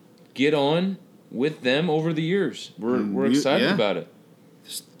know, get on with them over the years. We're excited about it.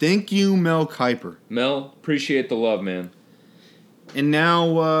 Thank you, Mel Kiper. Mel, appreciate the love, man. And now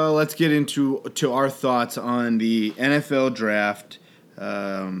let's get into our thoughts on the NFL draft,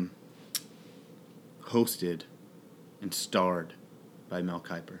 hosted and starred by Mel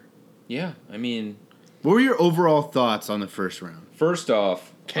Kiper. Yeah, I mean, what were your overall thoughts on the first round? First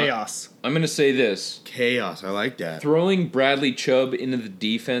off, chaos. I'm going to say this. Chaos, I like that. Throwing Bradley Chubb into the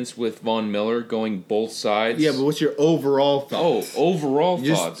defense with Von Miller going both sides. Yeah, but what's your overall thoughts? Oh, overall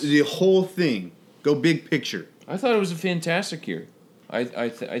thoughts. The whole thing. Go big picture. I thought it was a fantastic year. I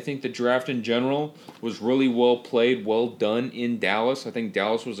think the draft in general was really well played, well done in Dallas. I think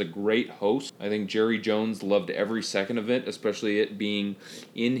Dallas was a great host. I think Jerry Jones loved every second of it, especially it being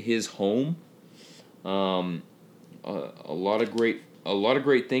in his home. A lot of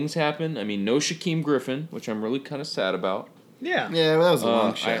great things happened. I mean, no Shaquem Griffin, which I'm really kind of sad about. Yeah, that was a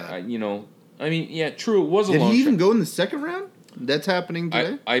long shot. True, it was a long shot. Did he even go in the second round? That's happening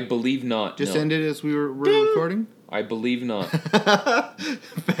today? I believe not. Just ended as we were recording? I believe not.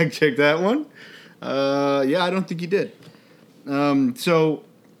 Fact check that one. I don't think he did. So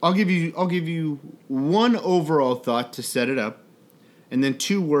I'll give you one overall thought to set it up, and then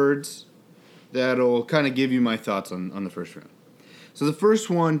 2 words that'll kind of give you my thoughts on the first round. So the first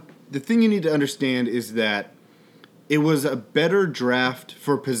one, the thing you need to understand is that it was a better draft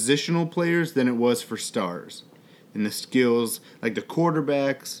for positional players than it was for stars. And the skills, like the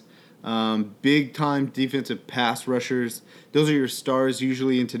quarterbacks, big-time defensive pass rushers, those are your stars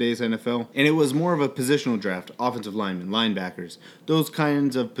usually in today's NFL. And it was more of a positional draft, offensive linemen, linebackers, those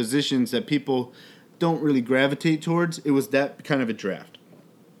kinds of positions that people don't really gravitate towards. It was that kind of a draft.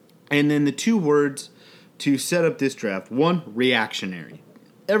 And then the 2 words to set up this draft, 1, reactionary.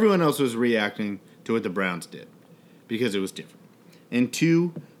 Everyone else was reacting to what the Browns did because it was different. And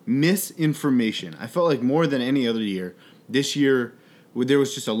 2, misinformation. I felt like more than any other year, this year there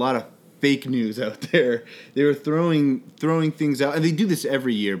was just a lot of fake news out there. They were throwing things out, and they do this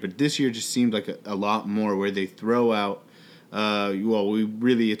every year, but this year just seemed like a lot more where they throw out,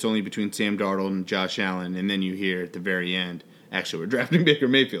 it's only between Sam Darnold and Josh Allen, and then you hear at the very end, actually, we're drafting Baker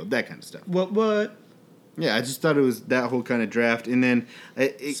Mayfield, that kind of stuff. What? Yeah, I just thought it was that whole kind of draft, and then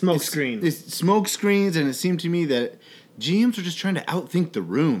smoke screens. Smoke screens, and it seemed to me that GMs were just trying to outthink the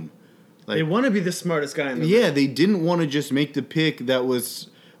room. Like, they want to be the smartest guy in the room. Yeah, they didn't want to just make the pick that was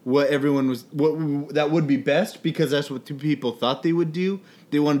what that would be best because that's what two people thought they would do.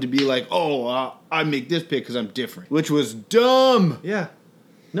 They wanted to be like, oh, I make this pick because I'm different, which was dumb. Yeah,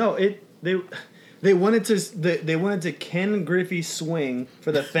 no, they wanted to Ken Griffey swing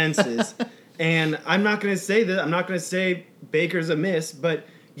for the fences, and I'm not gonna say that. I'm not gonna say Baker's a miss, but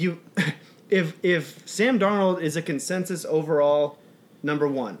if Sam Darnold is a consensus overall number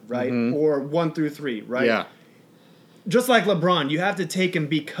 1, right, or 1 through 3, right? Yeah. Just like LeBron, you have to take him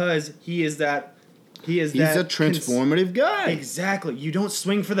because he's a transformative guy. Exactly. You don't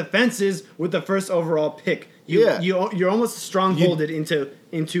swing for the fences with the first overall pick. You're almost strongholded into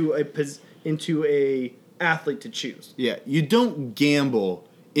a athlete to choose. Yeah, you don't gamble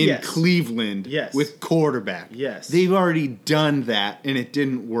in Cleveland with quarterback. Yes. They've already done that and it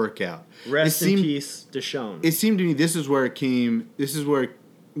didn't work out. Rest in peace, Deshaun. It seemed to me this is what it came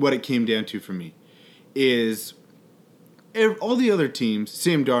down to for me is all the other teams,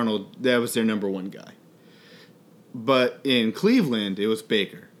 Sam Darnold, that was their number 1 guy. But in Cleveland, it was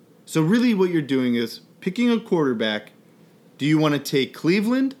Baker. So really what you're doing is picking a quarterback. Do you want to take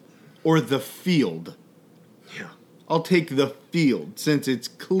Cleveland or the field? Yeah. I'll take the field since it's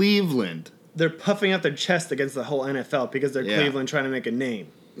Cleveland. They're puffing out their chest against the whole NFL because they're Cleveland trying to make a name.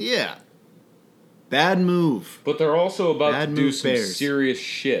 Yeah. Bad move. But they're also about to do some Bears. serious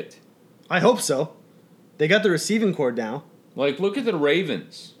shit. I hope so. They got the receiving core now. Like, look at the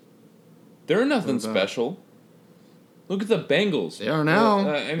Ravens. They're nothing special. Look at the Bengals. They are now.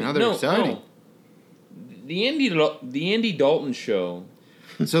 Now they're exciting. No. The Andy Dalton show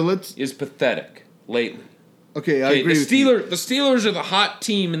is pathetic lately. Okay, I agree with you. The Steelers are the hot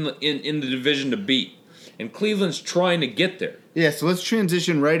team in the division to beat, and Cleveland's trying to get there. Yeah, so let's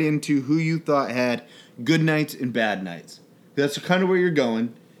transition right into who you thought had good nights and bad nights. That's kind of where you're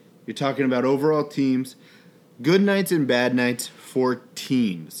going. You're talking about overall teams. Good nights and bad nights for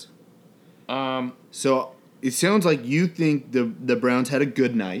teams. So it sounds like you think the Browns had a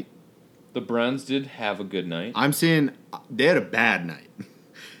good night. The Browns did have a good night. I'm saying they had a bad night.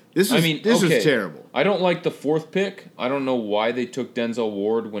 This was terrible. I don't like the 4th pick. I don't know why they took Denzel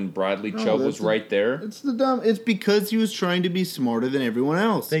Ward when Bradley Chubb was right there. It's because he was trying to be smarter than everyone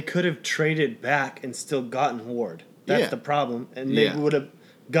else. They could have traded back and still gotten Ward. That's the problem. And they would have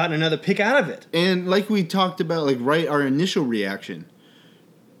gotten another pick out of it. And like we talked about, our initial reaction,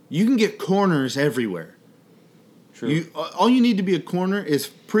 you can get corners everywhere. True. All you need to be a corner is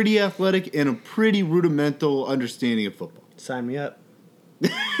pretty athletic and a pretty rudimental understanding of football. Sign me up.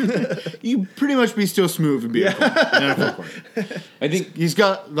 You pretty much be still smooth and be a corner. I think he's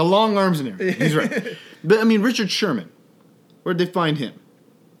got the long arms and everything. He's right. But I mean, Richard Sherman, where'd they find him?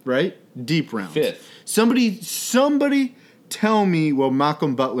 Right? Deep rounds. 5th. Somebody tell me where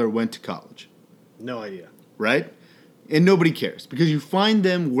Malcolm Butler went to college. No idea. Right? And nobody cares because you find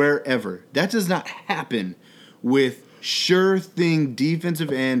them wherever. That does not happen with sure thing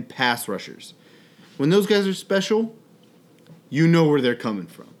defensive end pass rushers. When those guys are special, you know where they're coming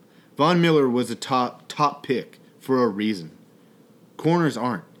from. Von Miller was a top pick for a reason. Corners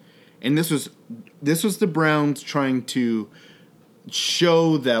aren't. And this was the Browns trying to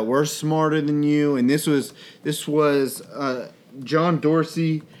show that we're smarter than you, and this was John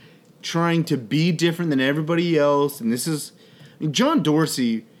Dorsey trying to be different than everybody else, and John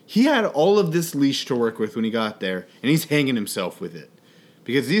Dorsey. He had all of this leash to work with when he got there, and he's hanging himself with it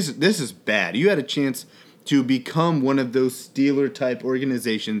because this is bad. You had a chance to become one of those Steeler-type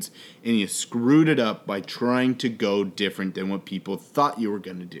organizations, and you screwed it up by trying to go different than what people thought you were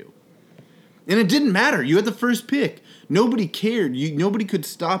going to do. And it didn't matter. You had the first pick. Nobody cared. Nobody could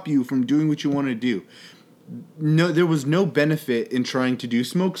stop you from doing what you wanted to do. No, there was no benefit in trying to do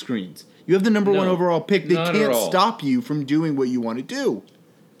smoke screens. You have the number 1 overall pick. They can't stop you from doing what you want to do.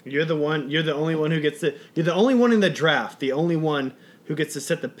 You're the only one who gets to. You're the only one in the draft. The only one who gets to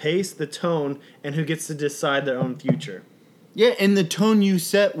set the pace, the tone, and who gets to decide their own future. Yeah, and the tone you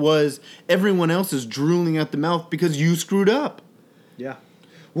set was everyone else is drooling out the mouth because you screwed up. Yeah.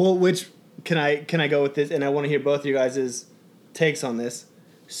 Well, which can I go with this? And I want to hear both of you guys' takes on this.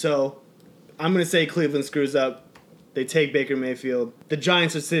 So, I'm going to say Cleveland screws up. They take Baker Mayfield. The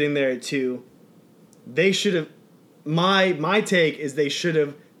Giants are sitting there at 2. They should have. My take is they should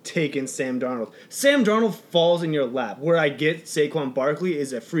have taken Sam Darnold. Sam Darnold falls in your lap. Where I get Saquon Barkley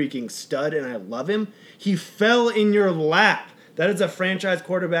is a freaking stud and I love him. He fell in your lap. That is a franchise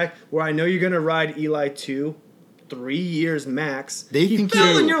quarterback where I know you're going to ride Eli 2-3 years max. He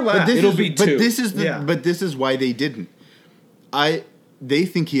fell in your lap. It'll be 2. But this is why they didn't. They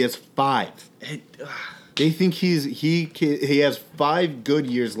think he has 5. They think he has 5 good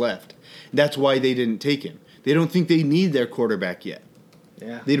years left. That's why they didn't take him. They don't think they need their quarterback yet.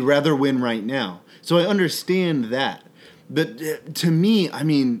 Yeah. They'd rather win right now. So I understand that. But to me, I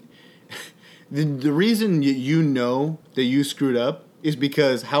mean, the reason you know that you screwed up is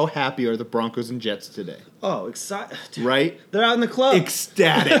because how happy are the Broncos and Jets today? Oh, excited. Right? They're out in the club.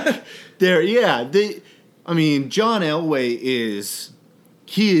 Ecstatic. John Elway is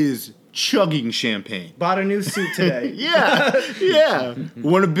chugging champagne. Bought a new suit today. Yeah.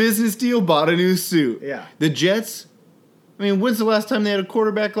 Won a business deal, bought a new suit. Yeah. The Jets, when's the last time they had a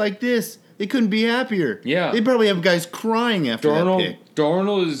quarterback like this? They couldn't be happier. Yeah. They probably have guys crying after that pick.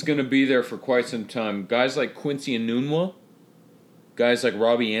 Darnold is going to be there for quite some time. Guys like Quincy Enunwa, guys like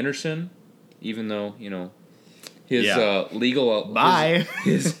Robbie Anderson, even though, his legal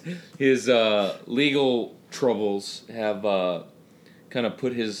his legal troubles have kind of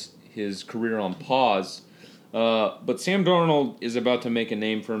put his career on pause. But Sam Darnold is about to make a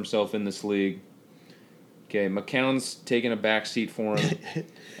name for himself in this league. Okay, McCown's taking a back seat for him.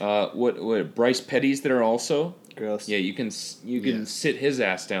 What Bryce Petty's there also? Gross. Yeah, you can sit his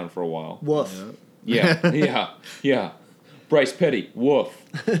ass down for a while. Woof. Yeah. Bryce Petty, woof.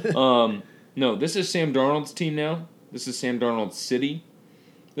 No, this is Sam Darnold's team now. This is Sam Darnold's city.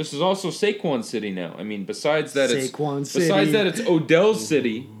 This is also Saquon's city now. Besides that, it's Odell's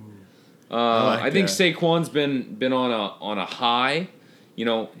city. I think Saquon's been on a high.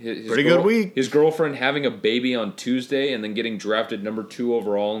 His pretty good week. His girlfriend having a baby on Tuesday and then getting drafted number 2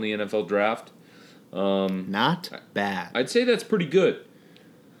 overall in the NFL draft. Not bad. I'd say that's pretty good.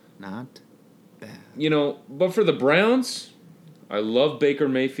 Not bad. But for the Browns, I love Baker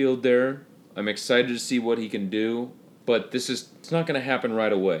Mayfield there. I'm excited to see what he can do. But it's not going to happen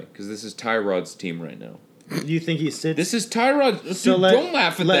right away because this is Tyrod's team right now. Do you think he sits? This is Tyrod. So don't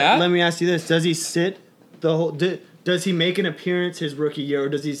laugh at that. Let me ask you this: does he sit the whole? Does he make an appearance his rookie year, or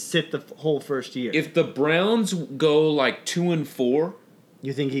does he sit the whole first year? If the Browns go like 2-4,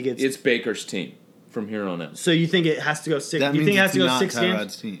 you think he gets? It's Baker's team from here on out. So you think it has to go 6? That you think it has to go 6 Tyrod's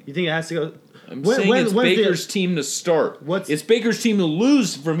games? Team. You think it has to go? I'm saying it's Baker's team to start. It's Baker's team to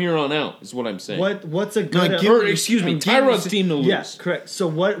lose from here on out. Is what I'm saying. What's a good? Tyrod's team to lose. Yes, correct. So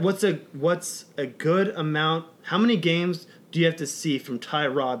what's a good amount? How many games do you have to see from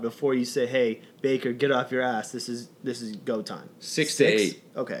Tyrod before you say, "Hey, Baker, get off your ass. This is go time." 6 to 8.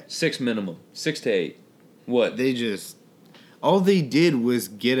 Okay. 6 minimum. 6 to 8. What? All they did was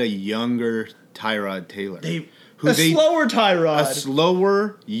get a younger Tyrod Taylor. Slower Tyrod. A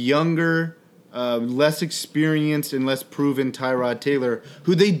slower, younger, less experienced and less proven Tyrod Taylor,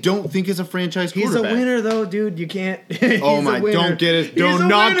 who they don't think is a franchise quarterback. He's a winner, though, dude. You can't. Don't get it. Do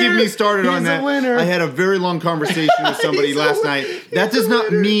not get me started on that. He's a winner. I had a very long conversation with somebody last night. That does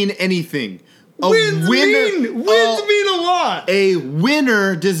not mean anything. Wins mean a lot. A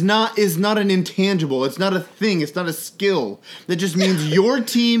winner is not an intangible. It's not a thing. It's not a skill. That just means your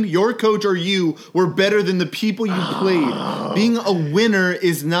team, your coach, or you were better than the people you played. Being a winner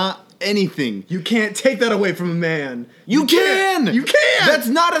is not anything. You can't take that away from a man. You can. That's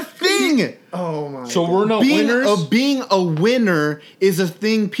not a thing. Oh my. So we're not winners? Being a winner is a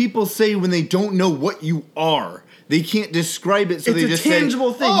thing people say when they don't know what you are. They can't describe it, so they just say,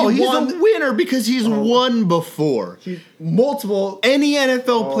 tangible thing. "Oh, he's a winner because he's won before." Any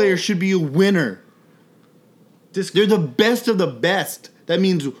NFL player should be a winner. They're the best of the best. That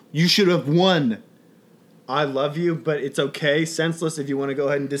means you should have won. I love you, but it's okay. Senseless if you want to go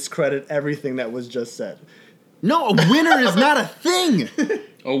ahead and discredit everything that was just said. No, a winner is not a thing.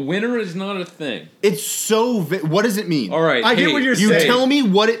 A winner is not a thing. It's so... what does it mean? All right. I get what you're saying. You tell me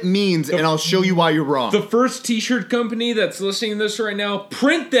what it means, and I'll show you why you're wrong. The first t-shirt company that's listening to this right now,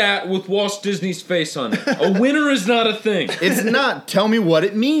 print that with Walt Disney's face on it. A winner is not a thing. It's not. Tell me what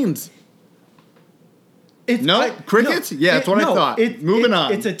it means. Crickets? Yeah, that's what I thought. Moving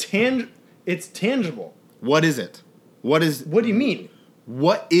on. It's tangible. What is it? What do you mean?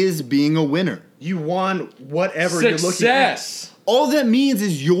 What is being a winner? You won whatever you're looking at. All that means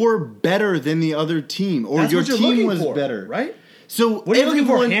is you're better than the other team, or That's your what you're team was for, better, right? So what are you looking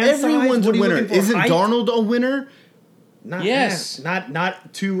for? everyone's a winner. Isn't height? Darnold a winner? Yes.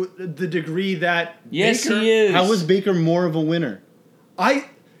 Not to the degree that yes, Baker, he is. How was Baker more of a winner?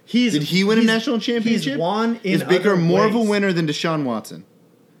 Did he win a national championship? He's won in Is Baker other more ways. of a winner than Deshaun Watson?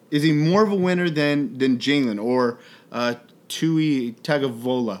 Is he more of a winner than Jalen or Tui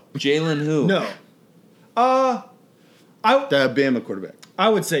Tagovailoa? Jalen who? No. The Bama quarterback. I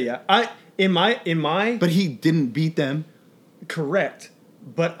would say yeah. In my But he didn't beat them. Correct.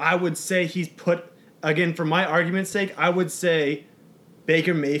 But I would say he's put, again, for my argument's sake, I would say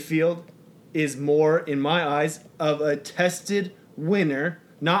Baker Mayfield is more, in my eyes, of a tested winner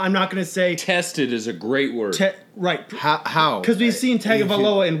I'm not going to say tested is a great word. Right. How? Because we've seen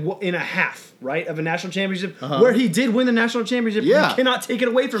Tagovailoa in a half, right, of a national championship where he did win the national championship. Yeah. You cannot take it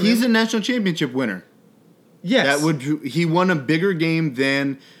away from him. He's a national championship winner. Yes. He won a bigger game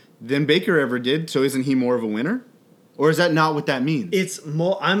than Baker ever did, so isn't he more of a winner? Or is that not what that means?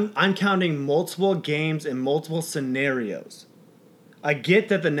 I'm counting multiple games and multiple scenarios. I get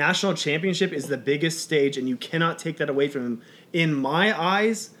that the national championship is the biggest stage and you cannot take that away from him. In my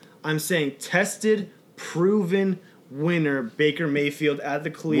eyes, I'm saying tested, proven winner Baker Mayfield at the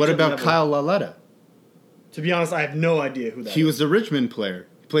collegiate What about level. Kyle Lauletta? To be honest, I have no idea who that is. He was the Richmond player.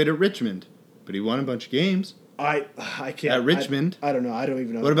 He played at Richmond, but he won a bunch of games. I can't. At Richmond. I don't know. I don't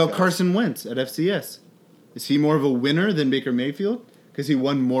even know. What about Carson Wentz at FCS? Is he more of a winner than Baker Mayfield because he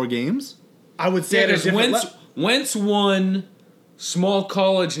won more games? I would say Wentz won small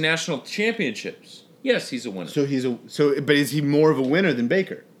college national championships. Yes, he's a winner. But is he more of a winner than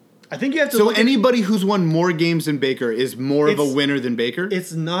Baker? I think you have to. So anybody who's won more games than Baker is more of a winner than Baker.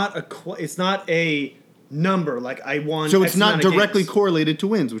 It's not a number like I won. So it's X not amount of directly games. correlated to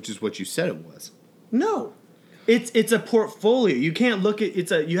wins, which is what you said it was. No, it's a portfolio. You can't look at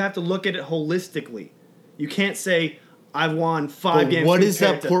you have to look at it holistically. You can't say I've won 5 games. What is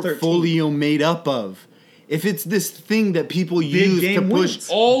that compared to portfolio made up of? If it's this thing that people use to push wins.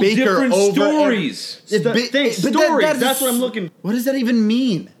 All Baker different over stories. Stories. That's what I'm looking. What does that even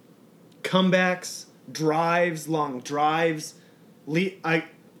mean? Comebacks, drives, long drives.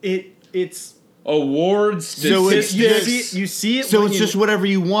 It's awards. Statistics. You see it. So it's just whatever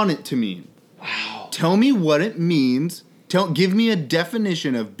you want it to mean. Wow. Tell me what it means. Give me a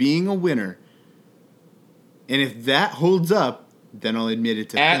definition of being a winner. And if that holds up, then I'll admit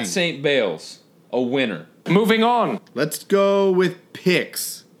it's a thing. At St. Bale's, a winner. Moving on. Let's go with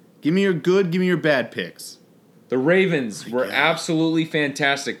picks. Give me your good, give me your bad picks. The Ravens were absolutely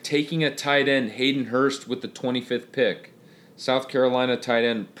fantastic, taking a tight end, Hayden Hurst, with the 25th pick. South Carolina tight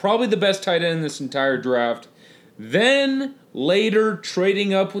end, probably the best tight end in this entire draft. Then, later,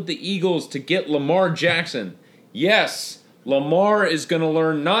 trading up with the Eagles to get Lamar Jackson. Yes, Lamar is going to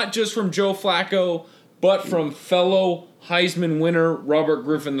learn not just from Joe Flacco, but from fellow Heisman winner Robert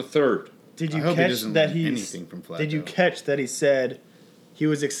Griffin III. Did you catch that he said he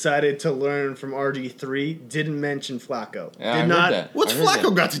was excited to learn from RG3? Didn't mention Flacco. Yeah, I heard that. What's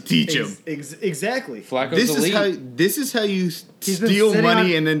Flacco got to teach him? Exactly. Flacco's elite. This is how you steal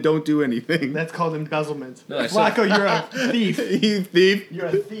money and then don't do anything. That's called embezzlement. No, Flacco, you're a thief. You thief. You're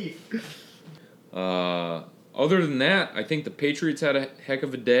a thief. Other than that, I think the Patriots had a heck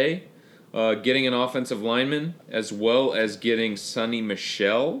of a day. Getting an offensive lineman, as well as getting Sonny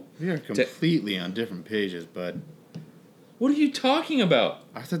Michel. We are completely on different pages, bud. What are you talking about?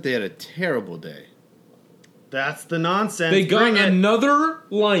 I thought they had a terrible day. That's the nonsense. They got another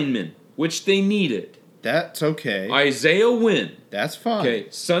lineman, which they needed. That's okay. Isaiah Wynn. That's fine. Okay,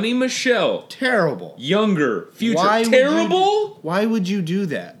 Sonny Michel. Terrible. Younger. Future. Terrible? Why would you do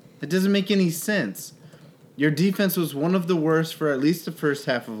that? It doesn't make any sense. Your defense was one of the worst for at least the first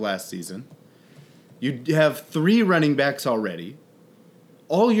half of last season. You have 3 running backs already.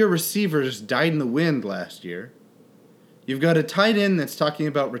 All your receivers died in the wind last year. You've got a tight end that's talking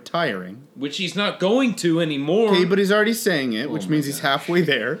about retiring. Which he's not going to anymore. Okay, but he's already saying it, which means he's halfway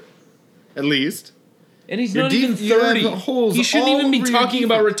there. At least. And he's not even 30. He shouldn't even be talking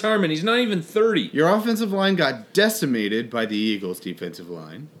about retirement. He's not even 30. Your offensive line got decimated by the Eagles' defensive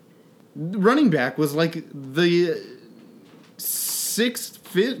line. Running back was like the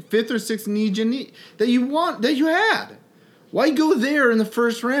fifth or sixth need that you had. Why go there in the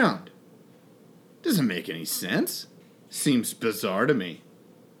first round? Doesn't make any sense. Seems bizarre to me.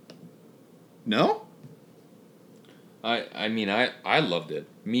 No? I mean, I loved it.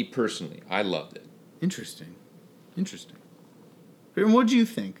 Me personally, I loved it. Interesting. What do you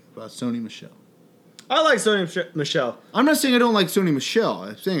think about Sonny Michel? I like Sonny Michel. I'm not saying I don't like Sonny Michel.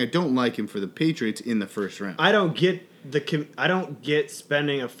 I'm saying I don't like him for the Patriots in the first round. I don't get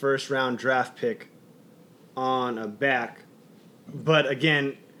spending a first round draft pick on a back. But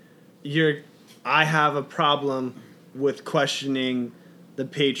again, I have a problem with questioning the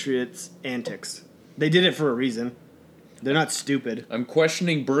Patriots' antics. They did it for a reason. They're not stupid. I'm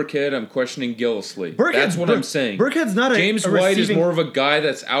questioning Burkhead. I'm questioning Gillislee. That's what I'm saying. Burkhead's not James White is more of a guy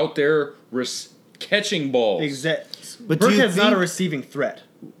that's out there catching balls. Exactly. But Burkhead's not a receiving threat.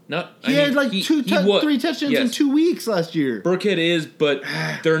 He had 3 touchdowns in 2 weeks last year. Burkhead is, but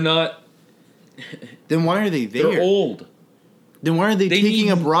they're not. Then why are they there? They're old. Then why are they taking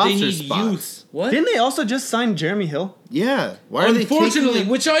up roster spots? Youth. What? Didn't they also just sign Jeremy Hill? Yeah. Why are they Unfortunately,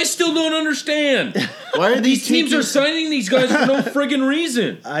 which I still don't understand. Why are These teams are signing these guys for no friggin'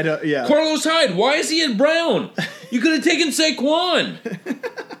 reason. I don't. Yeah. Carlos Hyde, why is he at Brown? You could have taken Saquon.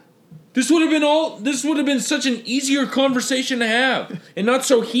 This would have been such an easier conversation to have and not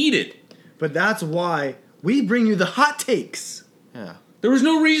so heated. But that's why we bring you the hot takes. Yeah. There was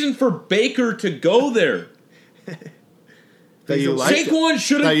no reason for Baker to go there. Saquon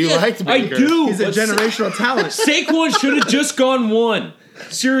should have. Liked Baker. I do. He's a generational talent. Saquon should have just gone one.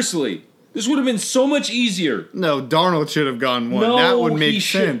 Seriously, this would have been so much easier. No, Darnold should have gone one. No, that would he make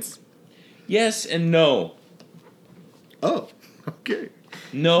should. sense. Yes and no. Oh, okay.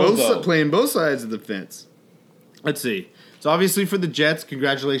 No, though. Playing both sides of the fence. Let's see. So obviously for the Jets,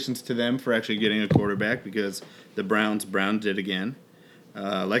 congratulations to them for actually getting a quarterback because the Browns did again.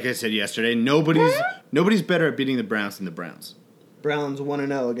 Like I said yesterday, nobody's better at beating the Browns than the Browns. Browns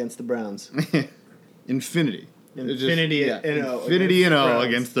 1-0 against the Browns. Infinity and O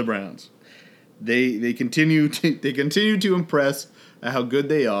against the Browns. They continue to impress at how good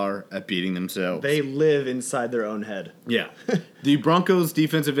they are at beating themselves. They live inside their own head. Yeah. The Broncos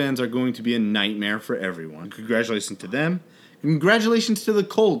defensive ends are going to be a nightmare for everyone. Congratulations to them. Congratulations to the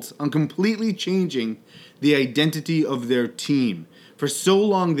Colts on completely changing the identity of their team. For so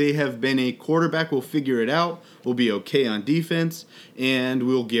long, they have been a quarterback will figure it out, will be okay on defense, and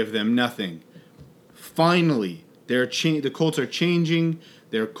will give them nothing. Finally, the Colts are changing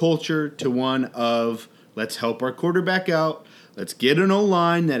their culture to one of let's help our quarterback out, let's get an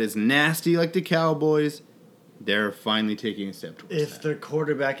O-line that is nasty like the Cowboys. They're finally taking a step towards If their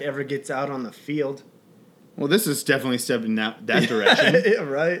quarterback ever gets out on the field. Well, this is definitely stepping that direction. Yeah,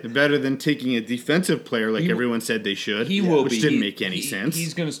 right. Better than taking a defensive player like everyone said they should. He will which be. didn't make any sense.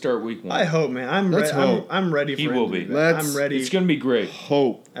 He's going to start week 1. I hope, man. I'm ready for he him will to be. back. I'm ready. It's going to be great.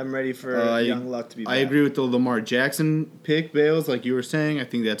 Hope. I'm ready for Young Luck to be back. I agree with the Lamar Jackson pick, Bales, like you were saying. I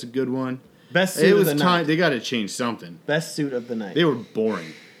think that's a good one. Best suit of the night. They got to change something. Best suit of the night. They were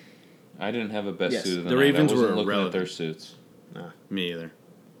boring. I didn't have a best suit of the night. The Ravens were looking irrelevant. at their suits. Me either.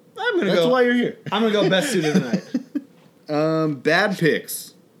 That's why you're here. I'm going to go best suit of the night. Bad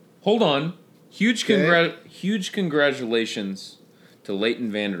picks. Hold on. Huge congratulations to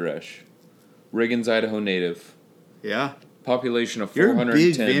Leighton Vander Esch, Riggins, Idaho native. Yeah. Population of You're 410. a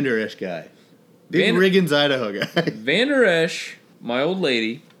big Vander Esch guy. Big Riggins, Idaho guy. Vander Esch, my old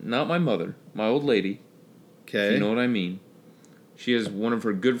lady, not my mother, my old lady. Okay. If you know what I mean. She has one of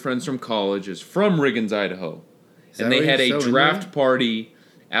her good friends from college is from Riggins, Idaho. And they had a draft party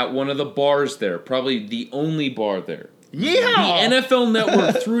at one of the bars there, probably the only bar there. Yeah. The NFL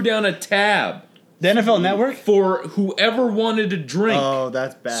Network threw down a tab. The NFL Network? For whoever wanted to drink. Oh,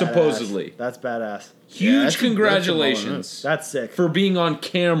 that's badass. Supposedly. That's badass. Huge congratulations. That's sick. For being on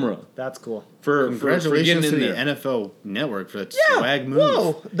camera. That's cool. For Congratulations getting to in the there. NFL Network for that swag move.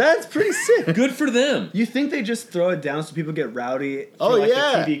 Whoa, that's pretty sick. Good for them. You think they just throw it down so people get rowdy? Oh, the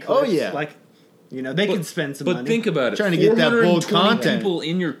yeah. TV clips? Oh, yeah. Like, they can spend some money. But think about it. Trying to get that bold 420 content. people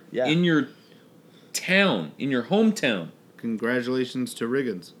in your town, in your hometown. Congratulations to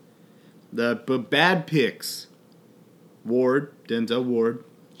Riggins. But bad picks. Denzel Ward.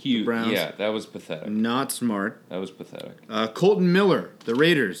 Huge. Browns. Yeah, that was pathetic. Not smart. That was pathetic. Colton Miller, the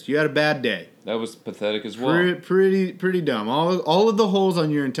Raiders. You had a bad day. That was pathetic as well. Pretty dumb. All of the holes on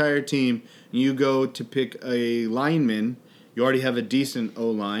your entire team. You go to pick a lineman. You already have a decent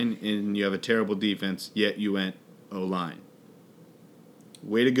O-line, and you have a terrible defense, yet you went O-line.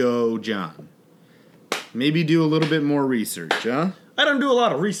 Way to go, John. Maybe do a little bit more research, huh? I don't do a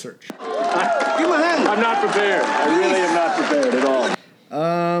lot of research. Give my hand. I'm not prepared. I really am not prepared at all.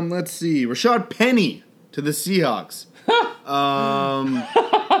 Let's see. Rashad Penny to the Seahawks.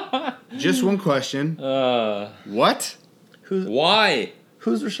 Just one question. What? Why?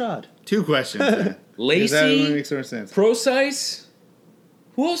 Who's Rashad? 2 questions. Lacey? That makes more sense. Procise?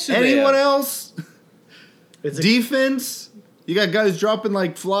 Who else do Anyone they have? else? Defense? You got guys dropping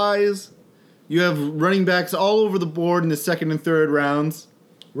like flies. You have running backs all over the board in the 2nd and 3rd rounds.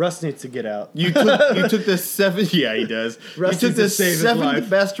 Russ needs to get out. You took the 7th. Yeah, he does. Russ you took the needs to save his 7th life.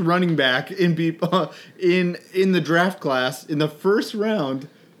 best running back in the draft class in the 1st round,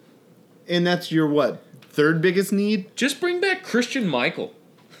 and that's your 3rd biggest need? Just bring back Christian Michael.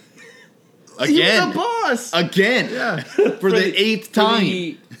 Again. He's the boss. Again. Yeah. For the 8th time.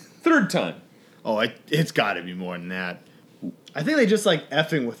 The 3rd time. Oh, it's got to be more than that. I think they just like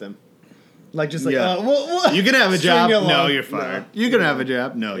effing with him. Like just like Yeah. You can have a String job. along. No, you're fired. No. You can have a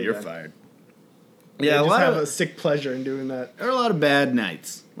job. No, Yeah. you're fired. Yeah, a just lot have of a sick pleasure in doing that. there are a lot of bad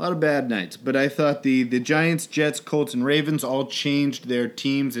nights. A A lot of bad nights, but I thought the Giants, Jets, Colts, and Ravens all changed their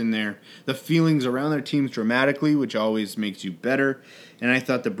teams and the feelings around their teams dramatically, which always makes you better. And I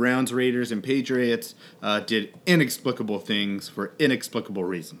thought the Browns, Raiders, and Patriots did inexplicable things for inexplicable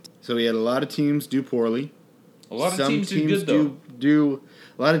reasons. So we had a lot of teams do poorly. A lot of teams did good, though.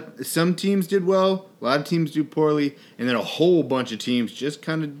 Some teams did well, a lot of teams do poorly, and then a whole bunch of teams just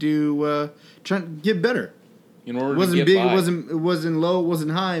kind of trying to get better. In order it wasn't to get big, by. it wasn't low, it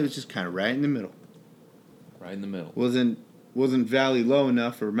wasn't high, it was just kind of right in the middle. Right in the middle. Wasn't valley low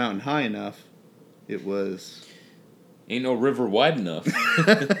enough or mountain high enough. It was Ain't no river wide enough.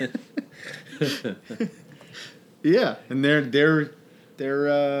 Yeah, and they're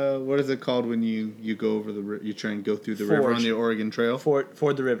what is it called when you go over you try and go through the river on the Oregon Trail? Ford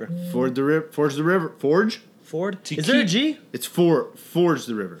the river. Forge the river. Forge? Ford? Is there a G? It's forge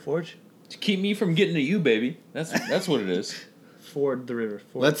the river. Forge? To keep me from getting to you, baby. That's what it is. Ford the river.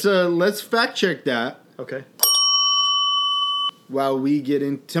 Ford. Let's fact check that. Okay. While we get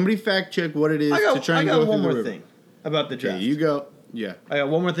in, somebody fact check what it is to try and go through the river. I got one more thing about the draft. Okay, you go. Yeah. I got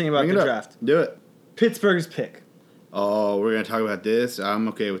one more thing about the draft. Do it. Pittsburgh's pick. Oh, we're gonna talk about this. I'm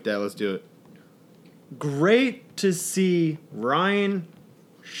okay with that. Let's do it. Great to see Ryan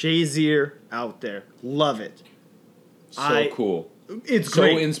Shazier out there. Love it. Cool. It's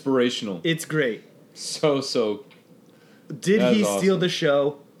great. So inspirational. It's great. So. Did he steal the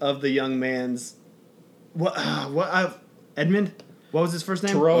show of the young man's? Edmund? What was his first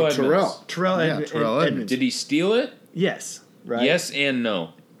name? Terrell Edmonds. Terrell Edmonds. Did he steal it? Yes. Right. Yes and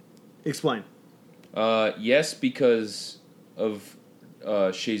no. Explain. Yes, because of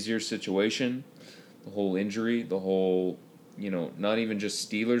Shazier's situation, the whole injury, the whole, not even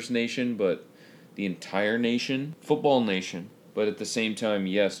just Steelers Nation, but the entire nation, football nation. But at the same time,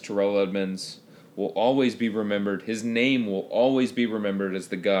 yes, Terrell Edmonds will always be remembered. His name will always be remembered as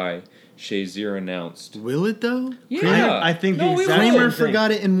the guy Shazier announced. Will it though? Yeah, I think Kramer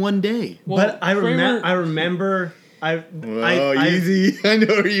forgot it in one day. Well, but I remember. Easy. I know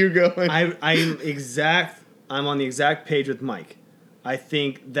where you're going. I'm on the exact page with Mike. I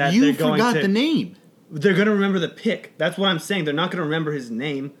think that you forgot the name. They're going to remember the pick. That's what I'm saying. They're not going to remember his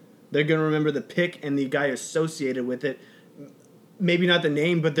name. They're going to remember the pick and the guy associated with it. Maybe not the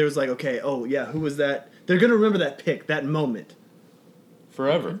name, but there's who was that? They're going to remember that pick, that moment.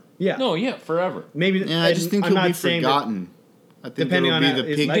 Forever. Yeah. No, yeah, forever. Maybe. Yeah, I just think he'll be forgotten. I think depending it'll on be the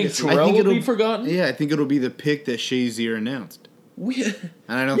pick. You think Terrell will be forgotten? Yeah, I think it'll be the pick that Shazier announced. And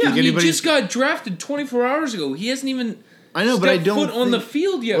I don't think he anybody just got drafted 24 hours ago. He hasn't even. I know, but I don't foot on the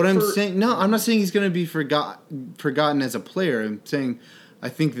field yet. What I'm saying, no, I'm not saying he's going to be forgotten as a player. I'm saying I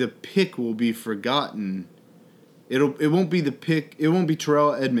think the pick will be forgotten. It won't be the pick. It won't be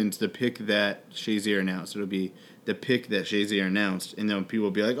Terrell Edmonds, the pick that Shazier announced. It'll be the pick that Shazier announced, and then people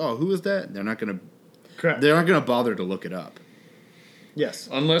will be like, "Oh, who was that?" They're not going to. Correct. They're not going to bother to look it up. Yes.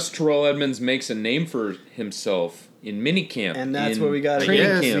 Unless Terrell Edmonds makes a name for himself in minicamp. And that's where we got to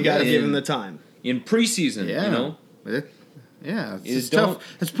give him the time. In preseason, It's tough.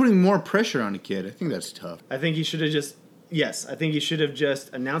 That's putting more pressure on a kid. I think that's tough. I think he should have just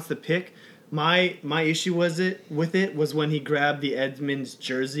announced the pick. My issue with it was when he grabbed the Edmonds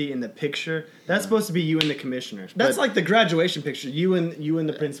jersey in the picture. That's supposed to be you and the commissioner. That's like the graduation picture. You and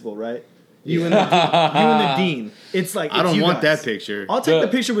the principal, right? You and the dean. It's like I don't want that picture. I'll take the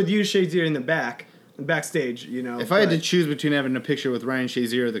picture with you, Shazier, in the backstage. If I had to choose between having a picture with Ryan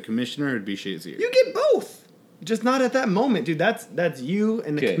Shazier or the commissioner, it'd be Shazier. You get both, just not at that moment, dude. That's you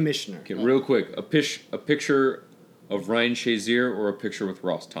and the commissioner. Okay, real quick, a picture of Ryan Shazier or a picture with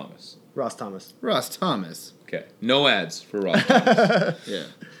Ross Thomas. Ross Thomas. Okay, no ads for Ross Thomas. Yeah.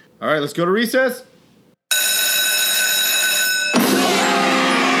 All right, let's go to recess.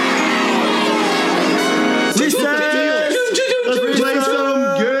 Let's play some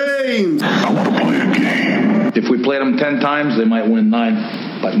games. I want to play a game. If we played them 10 times, they might win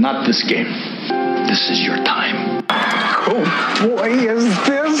 9, but not this game. This is your time. Oh boy, is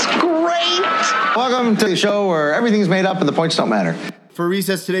this great! Welcome to the show where everything's made up and the points don't matter. For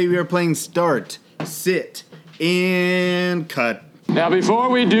recess today, we are playing Start, Sit, and Cut. Now, before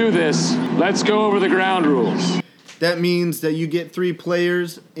we do this, let's go over the ground rules. That means that you get 3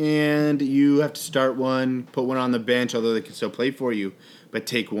 players, and you have to start one, put one on the bench, although they can still play for you, but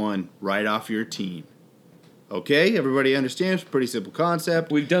take one right off your team. Okay, everybody understands? Pretty simple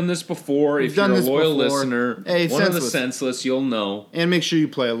concept. We've done this before. If you're a loyal listener, one of the senseless, you'll know. And make sure you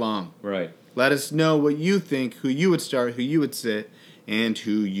play along. Right. Let us know what you think, who you would start, who you would sit, and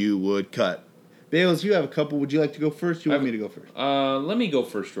who you would cut. Bales, you have a couple. Would you like to go first? You want me to go first? Let me go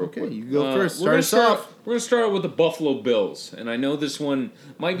first real quick. Okay, you go first. We're Start us off. We're going to start out with the Buffalo Bills. And I know this one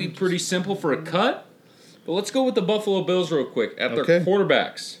might be pretty simple for a cut, but let's go with the Buffalo Bills real quick. At their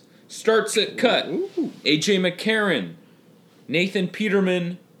quarterbacks. Starts at cut. A.J. McCarron, Nathan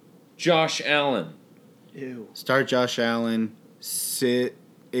Peterman, Josh Allen. Ew. Start Josh Allen, sit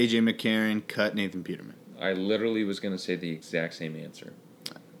A.J. McCarron, cut Nathan Peterman. I literally was going to say the exact same answer.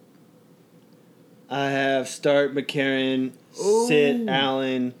 I have start McCarron, sit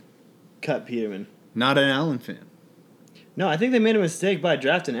Allen, cut Peterman. Not an Allen fan. No, I think they made a mistake by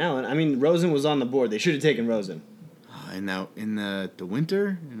drafting Allen. I mean, Rosen was on the board. They should have taken Rosen. And now in the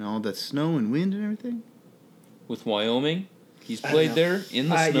winter and all that snow and wind and everything? With Wyoming, he's played there in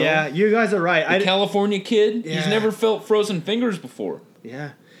the snow. Yeah, you guys are right. The California kid, he's never felt frozen fingers before.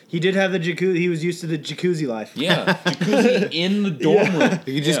 Yeah. He did have the jacuzzi. He was used to the jacuzzi life. Yeah, jacuzzi in the dorm room.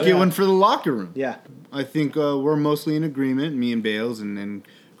 You could just get one for the locker room. Yeah. I think we're mostly in agreement, me and Bales, and then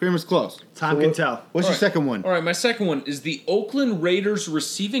Kramer's close. Time can tell. What's your second one? All right, my second one is the Oakland Raiders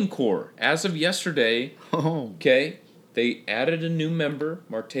receiving corps. As of yesterday, okay, they added a new member,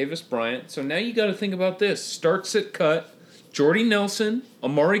 Martavis Bryant. So now you got to think about this. Starts at cut, Jordy Nelson,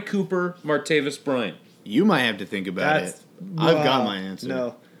 Amari Cooper, Martavis Bryant. You might have to think about it. I've got my answer.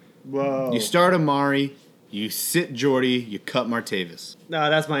 No. Whoa. You start Amari, you sit Jordy, you cut Martavis. No,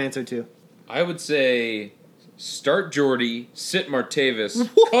 that's my answer too. I would say start Jordy, sit Martavis,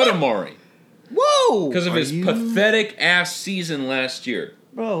 cut Amari. Whoa! Because of his pathetic-ass season last year.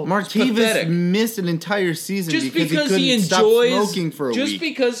 Bro, Martavis missed an entire season because he couldn't stop smoking for a week. Just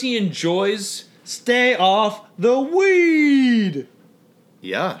because he enjoys... Stay off the weed!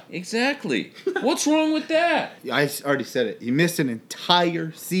 Yeah. Exactly. What's wrong with that? I already said it. He missed an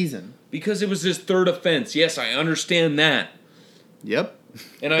entire season. Because it was his third offense. Yes, I understand that. Yep.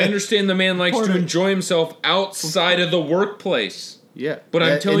 And I understand the man likes to enjoy himself outside of the workplace. Yeah. But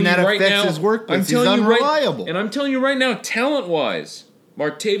I'm telling you right now, his workplace. He's unreliable. And I'm telling you right now, talent-wise,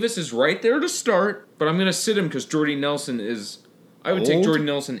 Martavis is right there to start, but I'm going to sit him because Jordy Nelson is... I would take Jordy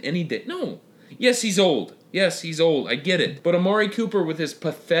Nelson any day. No. Yes, he's old. Yes, he's old. I get it. But Amari Cooper, with his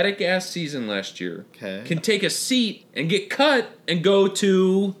pathetic-ass season last year, can take a seat and get cut and go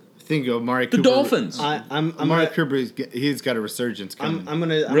to... Think of Amari the Cooper. Dolphins. Amari Cooper, he's got a resurgence coming. I'm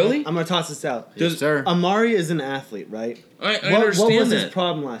gonna toss this out. Yes, sir. Amari is an athlete, right? I understand what was that. his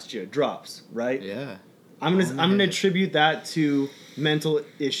problem last year? Drops, right? Yeah. I'm gonna attribute that to mental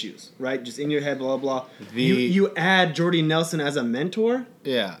issues, right? Just in your head, blah blah. You add Jordy Nelson as a mentor.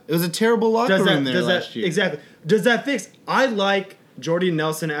 Yeah, it was a terrible locker room there last year. Exactly. Does that fix? I like Jordy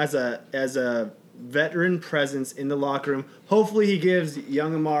Nelson as a veteran presence in the locker room. Hopefully, he gives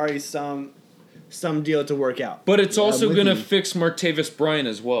young Amari some deal to work out. But it's also going to fix Martavis Bryant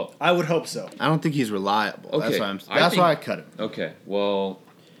as well. I would hope so. I don't think he's reliable. Okay. That's why I cut him. Okay, well...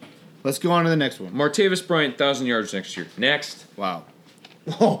 Let's go on to the next one. Martavis Bryant, 1,000 yards next year. Next. Wow.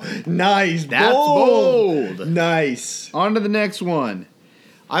 Oh, nice. That's bold. Nice. On to the next one.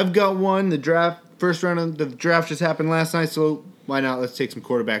 I've got one. The first round of the draft just happened last night, so why not? Let's take some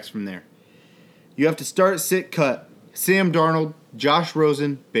quarterbacks from there. You have to start, sit, cut. Sam Darnold, Josh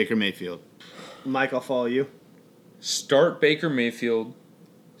Rosen, Baker Mayfield. Mike, I'll follow you. Start Baker Mayfield,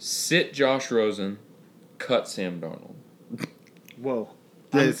 sit Josh Rosen, cut Sam Darnold. Whoa.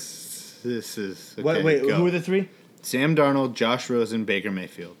 This is... Okay, wait, who are the three? Sam Darnold, Josh Rosen, Baker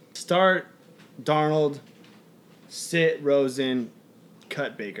Mayfield. Start Darnold, sit Rosen,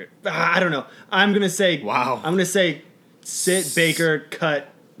 cut Baker. I don't know. I'm going to say... Wow. I'm going to say sit Baker, cut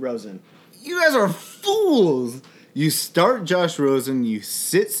Rosen. You guys are fools. You start Josh Rosen, you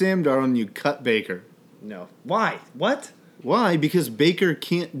sit Sam Darnold, and you cut Baker. No. Why? What? Why? Because Baker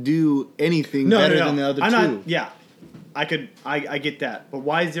can't do anything better than the other two. Yeah. I get that. But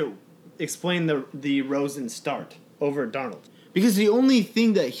why is it... Explain the Rosen start over Darnold. Because the only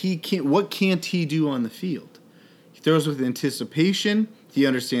thing that he can't... What can't he do on the field? He throws with anticipation. He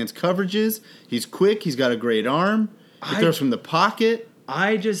understands coverages. He's quick. He's got a great arm. He throws from the pocket.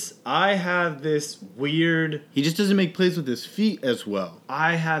 I have this weird... He just doesn't make plays with his feet as well.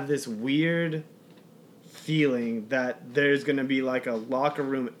 I have this weird feeling that there's going to be like a locker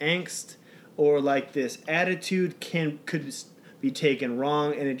room angst or like this attitude could be taken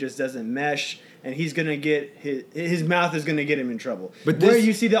wrong and it just doesn't mesh and he's going to get... His mouth is going to get him in trouble. But where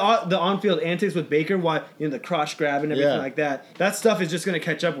you see the on-field antics with Baker, why the crotch grab and everything like that stuff is just going to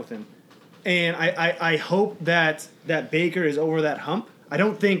catch up with him. And I hope that Baker is over that hump. I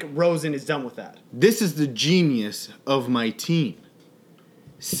don't think Rosen is done with that. This is the genius of my team.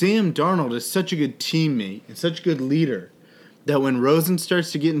 Sam Darnold is such a good teammate and such a good leader that when Rosen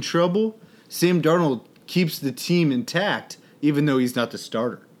starts to get in trouble, Sam Darnold keeps the team intact, even though he's not the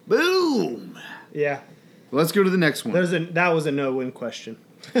starter. Boom! Yeah. Let's go to the next one. That was a no-win question.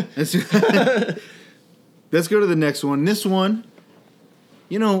 Let's go to the next one. This one,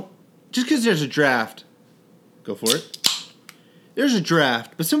 just because there's a draft, go for it. There's a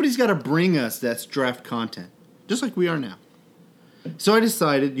draft, but somebody's got to bring us that draft content, just like we are now. So I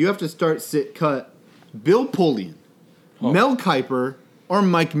decided you have to start, sit, cut Bill Polian, Mel Kiper, or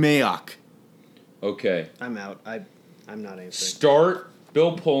Mike Mayock. Okay. I'm out. I'm not answering. Start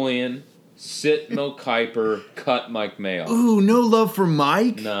Bill Polian, sit Mel Kiper, cut Mike Mayock. Ooh, no love for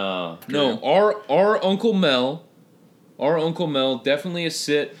Mike? No. Our Uncle Mel definitely a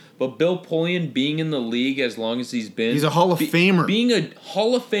sit. But Bill Polian being in the league as long as he's been... He's a Hall of Famer. Being a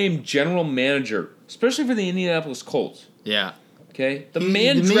Hall of Fame general manager, especially for the Indianapolis Colts. Yeah. Okay? The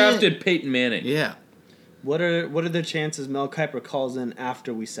man drafted Peyton Manning. Yeah. What are the chances Mel Kiper calls in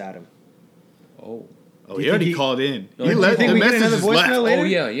after we sat him? Oh, he already called in. No, do you think we get another voicemail later?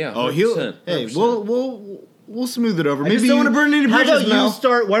 Oh, yeah. 100%, Oh, hey, 100%. we'll smooth it over. I just don't want to burn any bridges, How about Mel?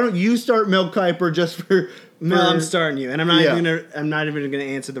 why don't you start Mel Kiper just for... No, I'm starting you, and I'm not even gonna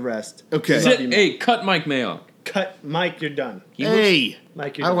answer the rest. Okay. Cut Mike Mayock. Cut Mike. You're done.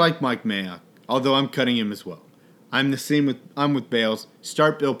 Mike, I like Mike Mayock, although I'm cutting him as well. I'm with Bales.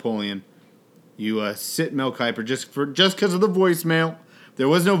 Start Bill Polian. You sit Mel Kiper just because of the voicemail. If there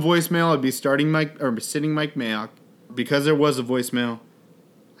was no voicemail, I'd be sitting Mike Mayock. Because there was a voicemail,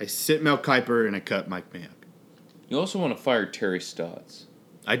 I sit Mel Kiper and I cut Mike Mayock. You also want to fire Terry Stotts.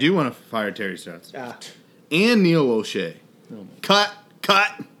 I do want to fire Terry Stotts. Ah. And Neil O'Shea. Cut.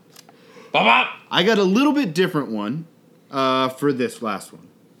 Bop. I got a little bit different one for this last one.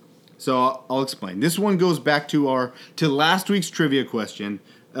 So I'll explain. This one goes back to last week's trivia question,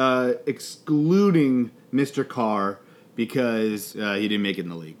 excluding Mr. Carr because he didn't make it in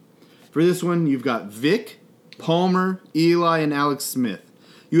the league. For this one, you've got Vic, Palmer, Eli, and Alex Smith.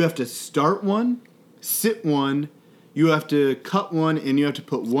 You have to start one, sit one, you have to cut one, and you have to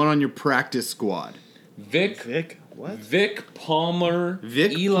put one on your practice squad. Vic Palmer,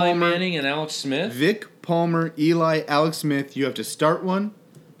 Eli Manning, and Alex Smith? Vic Palmer, Eli, Alex Smith. You have to start one,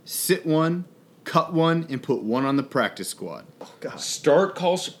 sit one, cut one, and put one on the practice squad. Oh, God. Start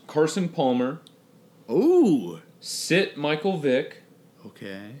Carson Palmer. Ooh. Sit Michael Vick.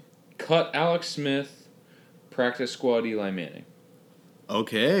 Okay. Cut Alex Smith. Practice squad Eli Manning.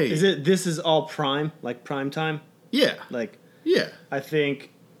 Okay. This is all prime, like prime time? Yeah. Yeah. I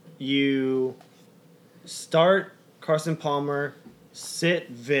think you start Carson Palmer, sit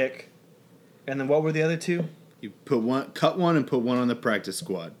Vic, and then what were the other two? You cut one and put one on the practice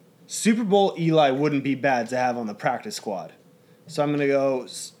squad. Super Bowl Eli wouldn't be bad to have on the practice squad. So I'm going to go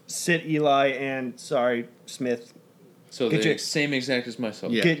sit Eli and, Smith. So the same exact as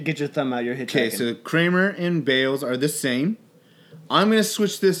myself. Yeah. Get your thumb out, you're hitchhiking. Okay, so Kramer and Bales are the same. I'm going to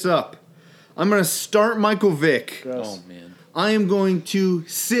switch this up. I'm going to start Michael Vick. Gross. Oh, man. I am going to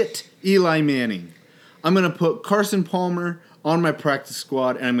sit Eli Manning. I'm going to put Carson Palmer on my practice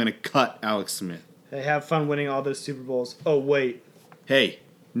squad, and I'm going to cut Alex Smith. Hey, have fun winning all those Super Bowls. Oh, wait. Hey,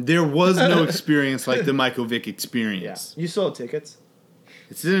 there was no experience like the Michael Vick experience. Yeah. You sold tickets.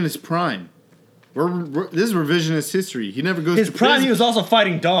 It's in his prime. This is revisionist history. He never goes his to prime, prison. he was also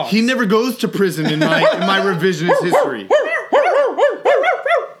fighting dogs. He never goes to prison in my revisionist history.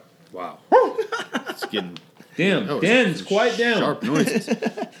 Wow. It's getting... Damn, Dan's quiet down. Sharp noises.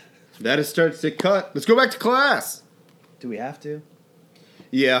 That is start, sit, cut. Let's go back to class. Do we have to?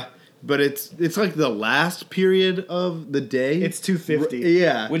 Yeah, but it's like the last period of the day. It's 2:50.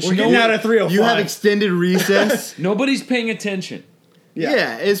 Yeah. Which we're getting out at 3:05. You have extended recess. Nobody's paying attention.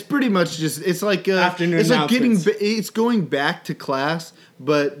 Yeah, it's pretty much just it's like afternoon. It's like it's going back to class,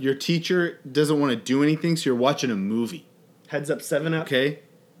 but your teacher doesn't want to do anything, so you're watching a movie. Heads up, 7 up. Okay,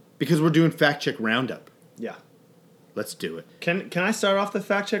 because we're doing fact check roundup. Yeah. Let's do it. Can I start off the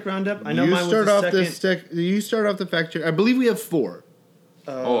fact check roundup? I know you mine start was off the second. You start off the fact check. I believe we have 4.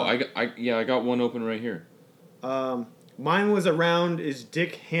 I got one open right here. Mine was around, is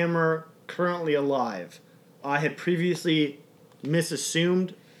Dick Hammer currently alive? I had previously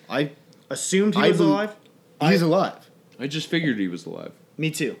misassumed. I assumed he was alive. He's alive. I just figured he was alive. Me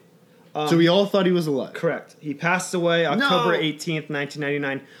too. So we all thought he was alive. Correct. He passed away October 18th,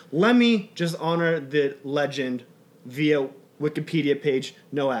 1999. Let me just honor the legend via Wikipedia page,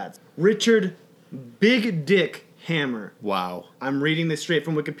 no ads. Richard Big Dick Hammer. Wow. I'm reading this straight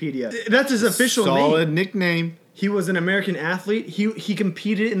from Wikipedia. That's his official name. Solid nickname. He was an American athlete. He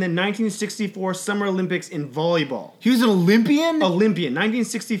competed in the 1964 Summer Olympics in volleyball. He was an Olympian?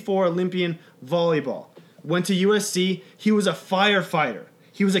 1964 Olympian volleyball. Went to USC. He was a firefighter.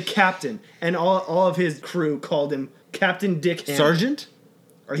 He was a captain, and all of his crew called him Captain Dick Hammer. Sergeant?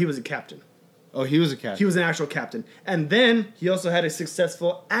 Or he was a captain. Oh, he was a captain. He was an actual captain. And then he also had a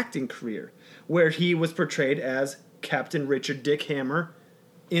successful acting career where he was portrayed as Captain Richard Dick Hammer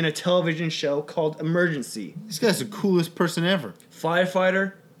in a television show called Emergency. This guy's the coolest person ever.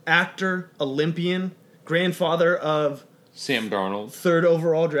 Firefighter, actor, Olympian, grandfather of Sam Darnold. 3rd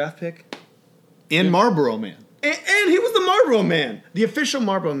overall draft pick. And Marlboro Man. And he was the Marlboro Man. The official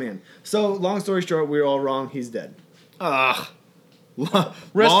Marlboro Man. So, long story short, we were all wrong. He's dead.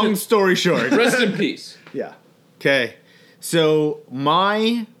 Long story short. Rest in peace. Yeah. Okay. So,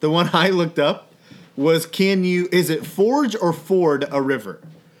 the one I looked up was is it forge or ford a river?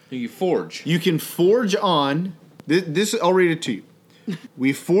 You forge. You can forge on, this I'll read it to you.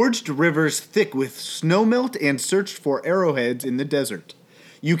 We forged rivers thick with snowmelt and searched for arrowheads in the desert.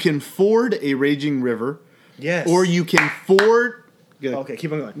 You can ford a raging river. Yes. Or you can ford... Good. Okay,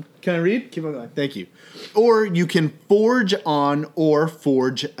 keep on going. Can I read? Keep on going. Thank you. Or you can forge on or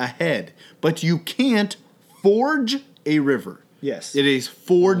forge ahead. But you can't forge a river. Yes. It is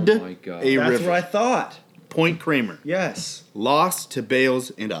ford Oh my God. a That's river. what I thought. Point Kramer. Yes. Lost to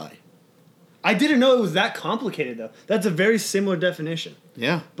Bales and I. I didn't know it was that complicated, though. That's a very similar definition.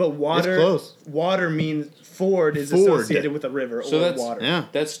 Yeah. But water... It's close. Water means ford is Ford. associated with a river So or that's water. Yeah.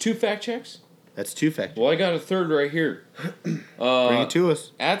 That's 2 fact checks. That's 2 facts. Well, I got a third right here. Bring it to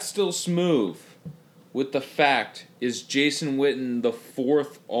us. At Still Smooth, with the fact, is Jason Witten the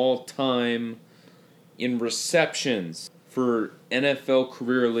 4th all-time in receptions for NFL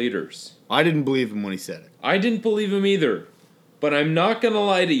career leaders? I didn't believe him when he said it. I didn't believe him either, but I'm not going to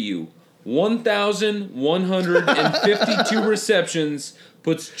lie to you. 1,152 receptions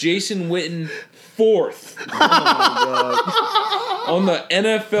puts Jason Witten 4th on the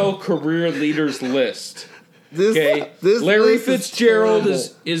NFL career leaders list. Okay, Larry Fitzgerald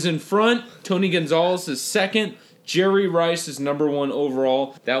is in front. Tony Gonzalez is second. Jerry Rice is number 1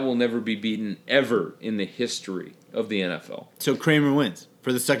 overall. That will never be beaten ever in the history of the NFL. So Kramer wins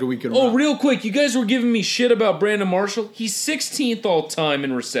for the second week in a row. Oh, real quick, you guys were giving me shit about Brandon Marshall. He's 16th all time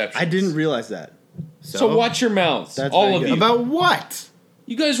in receptions. I didn't realize that. So watch your mouths, That's all very of good. you. About what?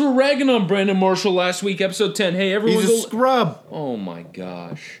 You guys were ragging on Brandon Marshall last week, episode 10. Hey, everyone, He's a scrub. Oh my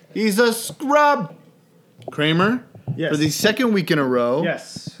gosh. He's a scrub. Kramer, Yes. for the second week in a row,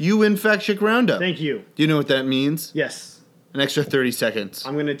 Yes. you win Fact Check Roundup. Thank you. Do you know what that means? Yes. An extra 30 seconds.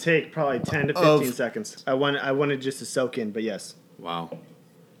 I'm going to take probably 10 to 15 seconds. I wanted just to soak in, but yes. Wow.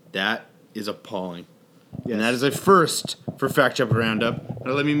 That is appalling. Yes. And that is a first for Fact Check Roundup.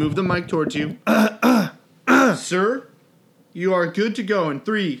 Now let me move the mic towards you. Sir, you are good to go in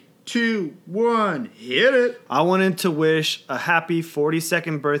 3, 2, 1. Hit it. I wanted to wish a happy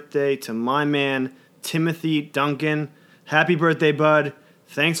 42nd birthday to my man, Timothy Duncan. Happy birthday, bud.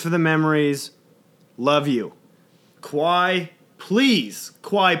 Thanks for the memories. Love you. Kawhi, please,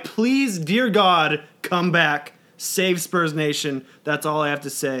 dear God, come back. Save Spurs Nation. That's all I have to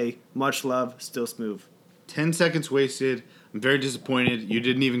say. Much love. Still Smooth. 10 seconds wasted. I'm very disappointed. You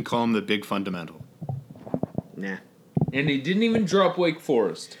didn't even call him the big fundamental. Nah. And he didn't even drop Wake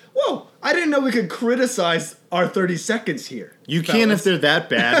Forest. Whoa, I didn't know we could criticize our 30 seconds here. You can if they're that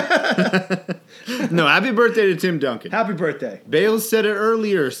bad. No, happy birthday to Tim Duncan. Happy birthday. Bales said it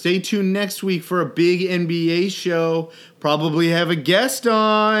earlier. Stay tuned next week for a big NBA show. Probably have a guest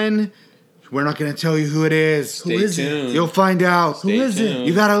on. We're not going to tell you who it is. Stay tuned. You'll find out. Stay Who is tuned. it?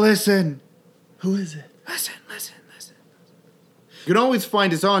 You got to listen. Who is it? Listen. You can always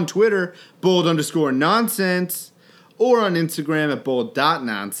find us on Twitter, bold_nonsense, or on Instagram at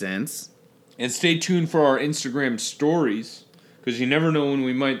bold.nonsense. And stay tuned for our Instagram stories, because you never know when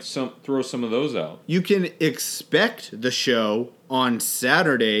we might throw some of those out. You can expect the show on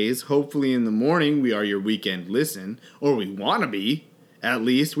Saturdays, hopefully in the morning. We are your weekend listen, or we want to be, at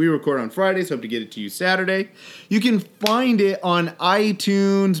least. We record on Fridays, hope to get it to you Saturday. You can find it on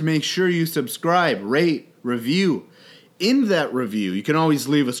iTunes. Make sure you subscribe, rate, review. In that review, you can always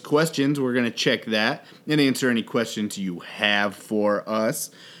leave us questions. We're going to check that and answer any questions you have for us.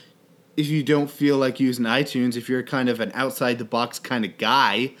 If you don't feel like using iTunes, if you're kind of an outside-the-box kind of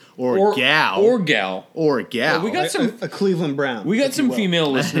guy or gal. Yeah, we got some a Cleveland Brown. We got some female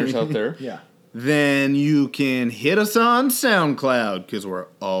listeners out there. Yeah. Then you can hit us on SoundCloud, because we're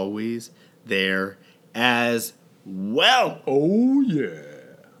always there as well. Oh, yeah.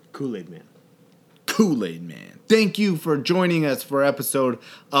 Kool-Aid Man. Kool-Aid Man. Thank you for joining us for episode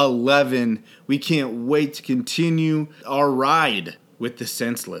 11. We can't wait to continue our ride with the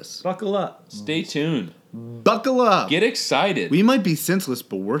senseless. Buckle up. Stay tuned. Buckle up. Get excited. We might be senseless,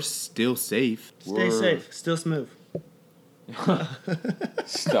 but we're still safe. Stay safe. Still Smooth.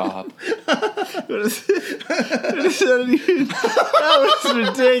 Stop. That was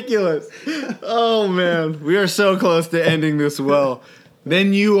ridiculous. Oh, man. We are so close to ending this well.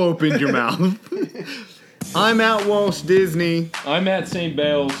 Then you opened your mouth. I'm at Walsh Disney. I'm at St.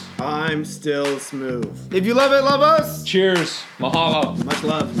 Bales. I'm still smooth. If you love it, love us. Cheers. Mahalo. Much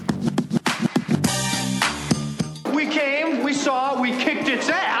love. We came, we saw, we kicked its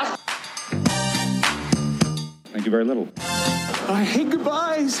ass. Thank you very little. I hate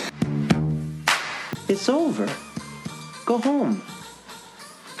goodbyes. It's over. Go home.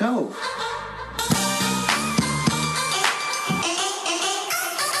 Go.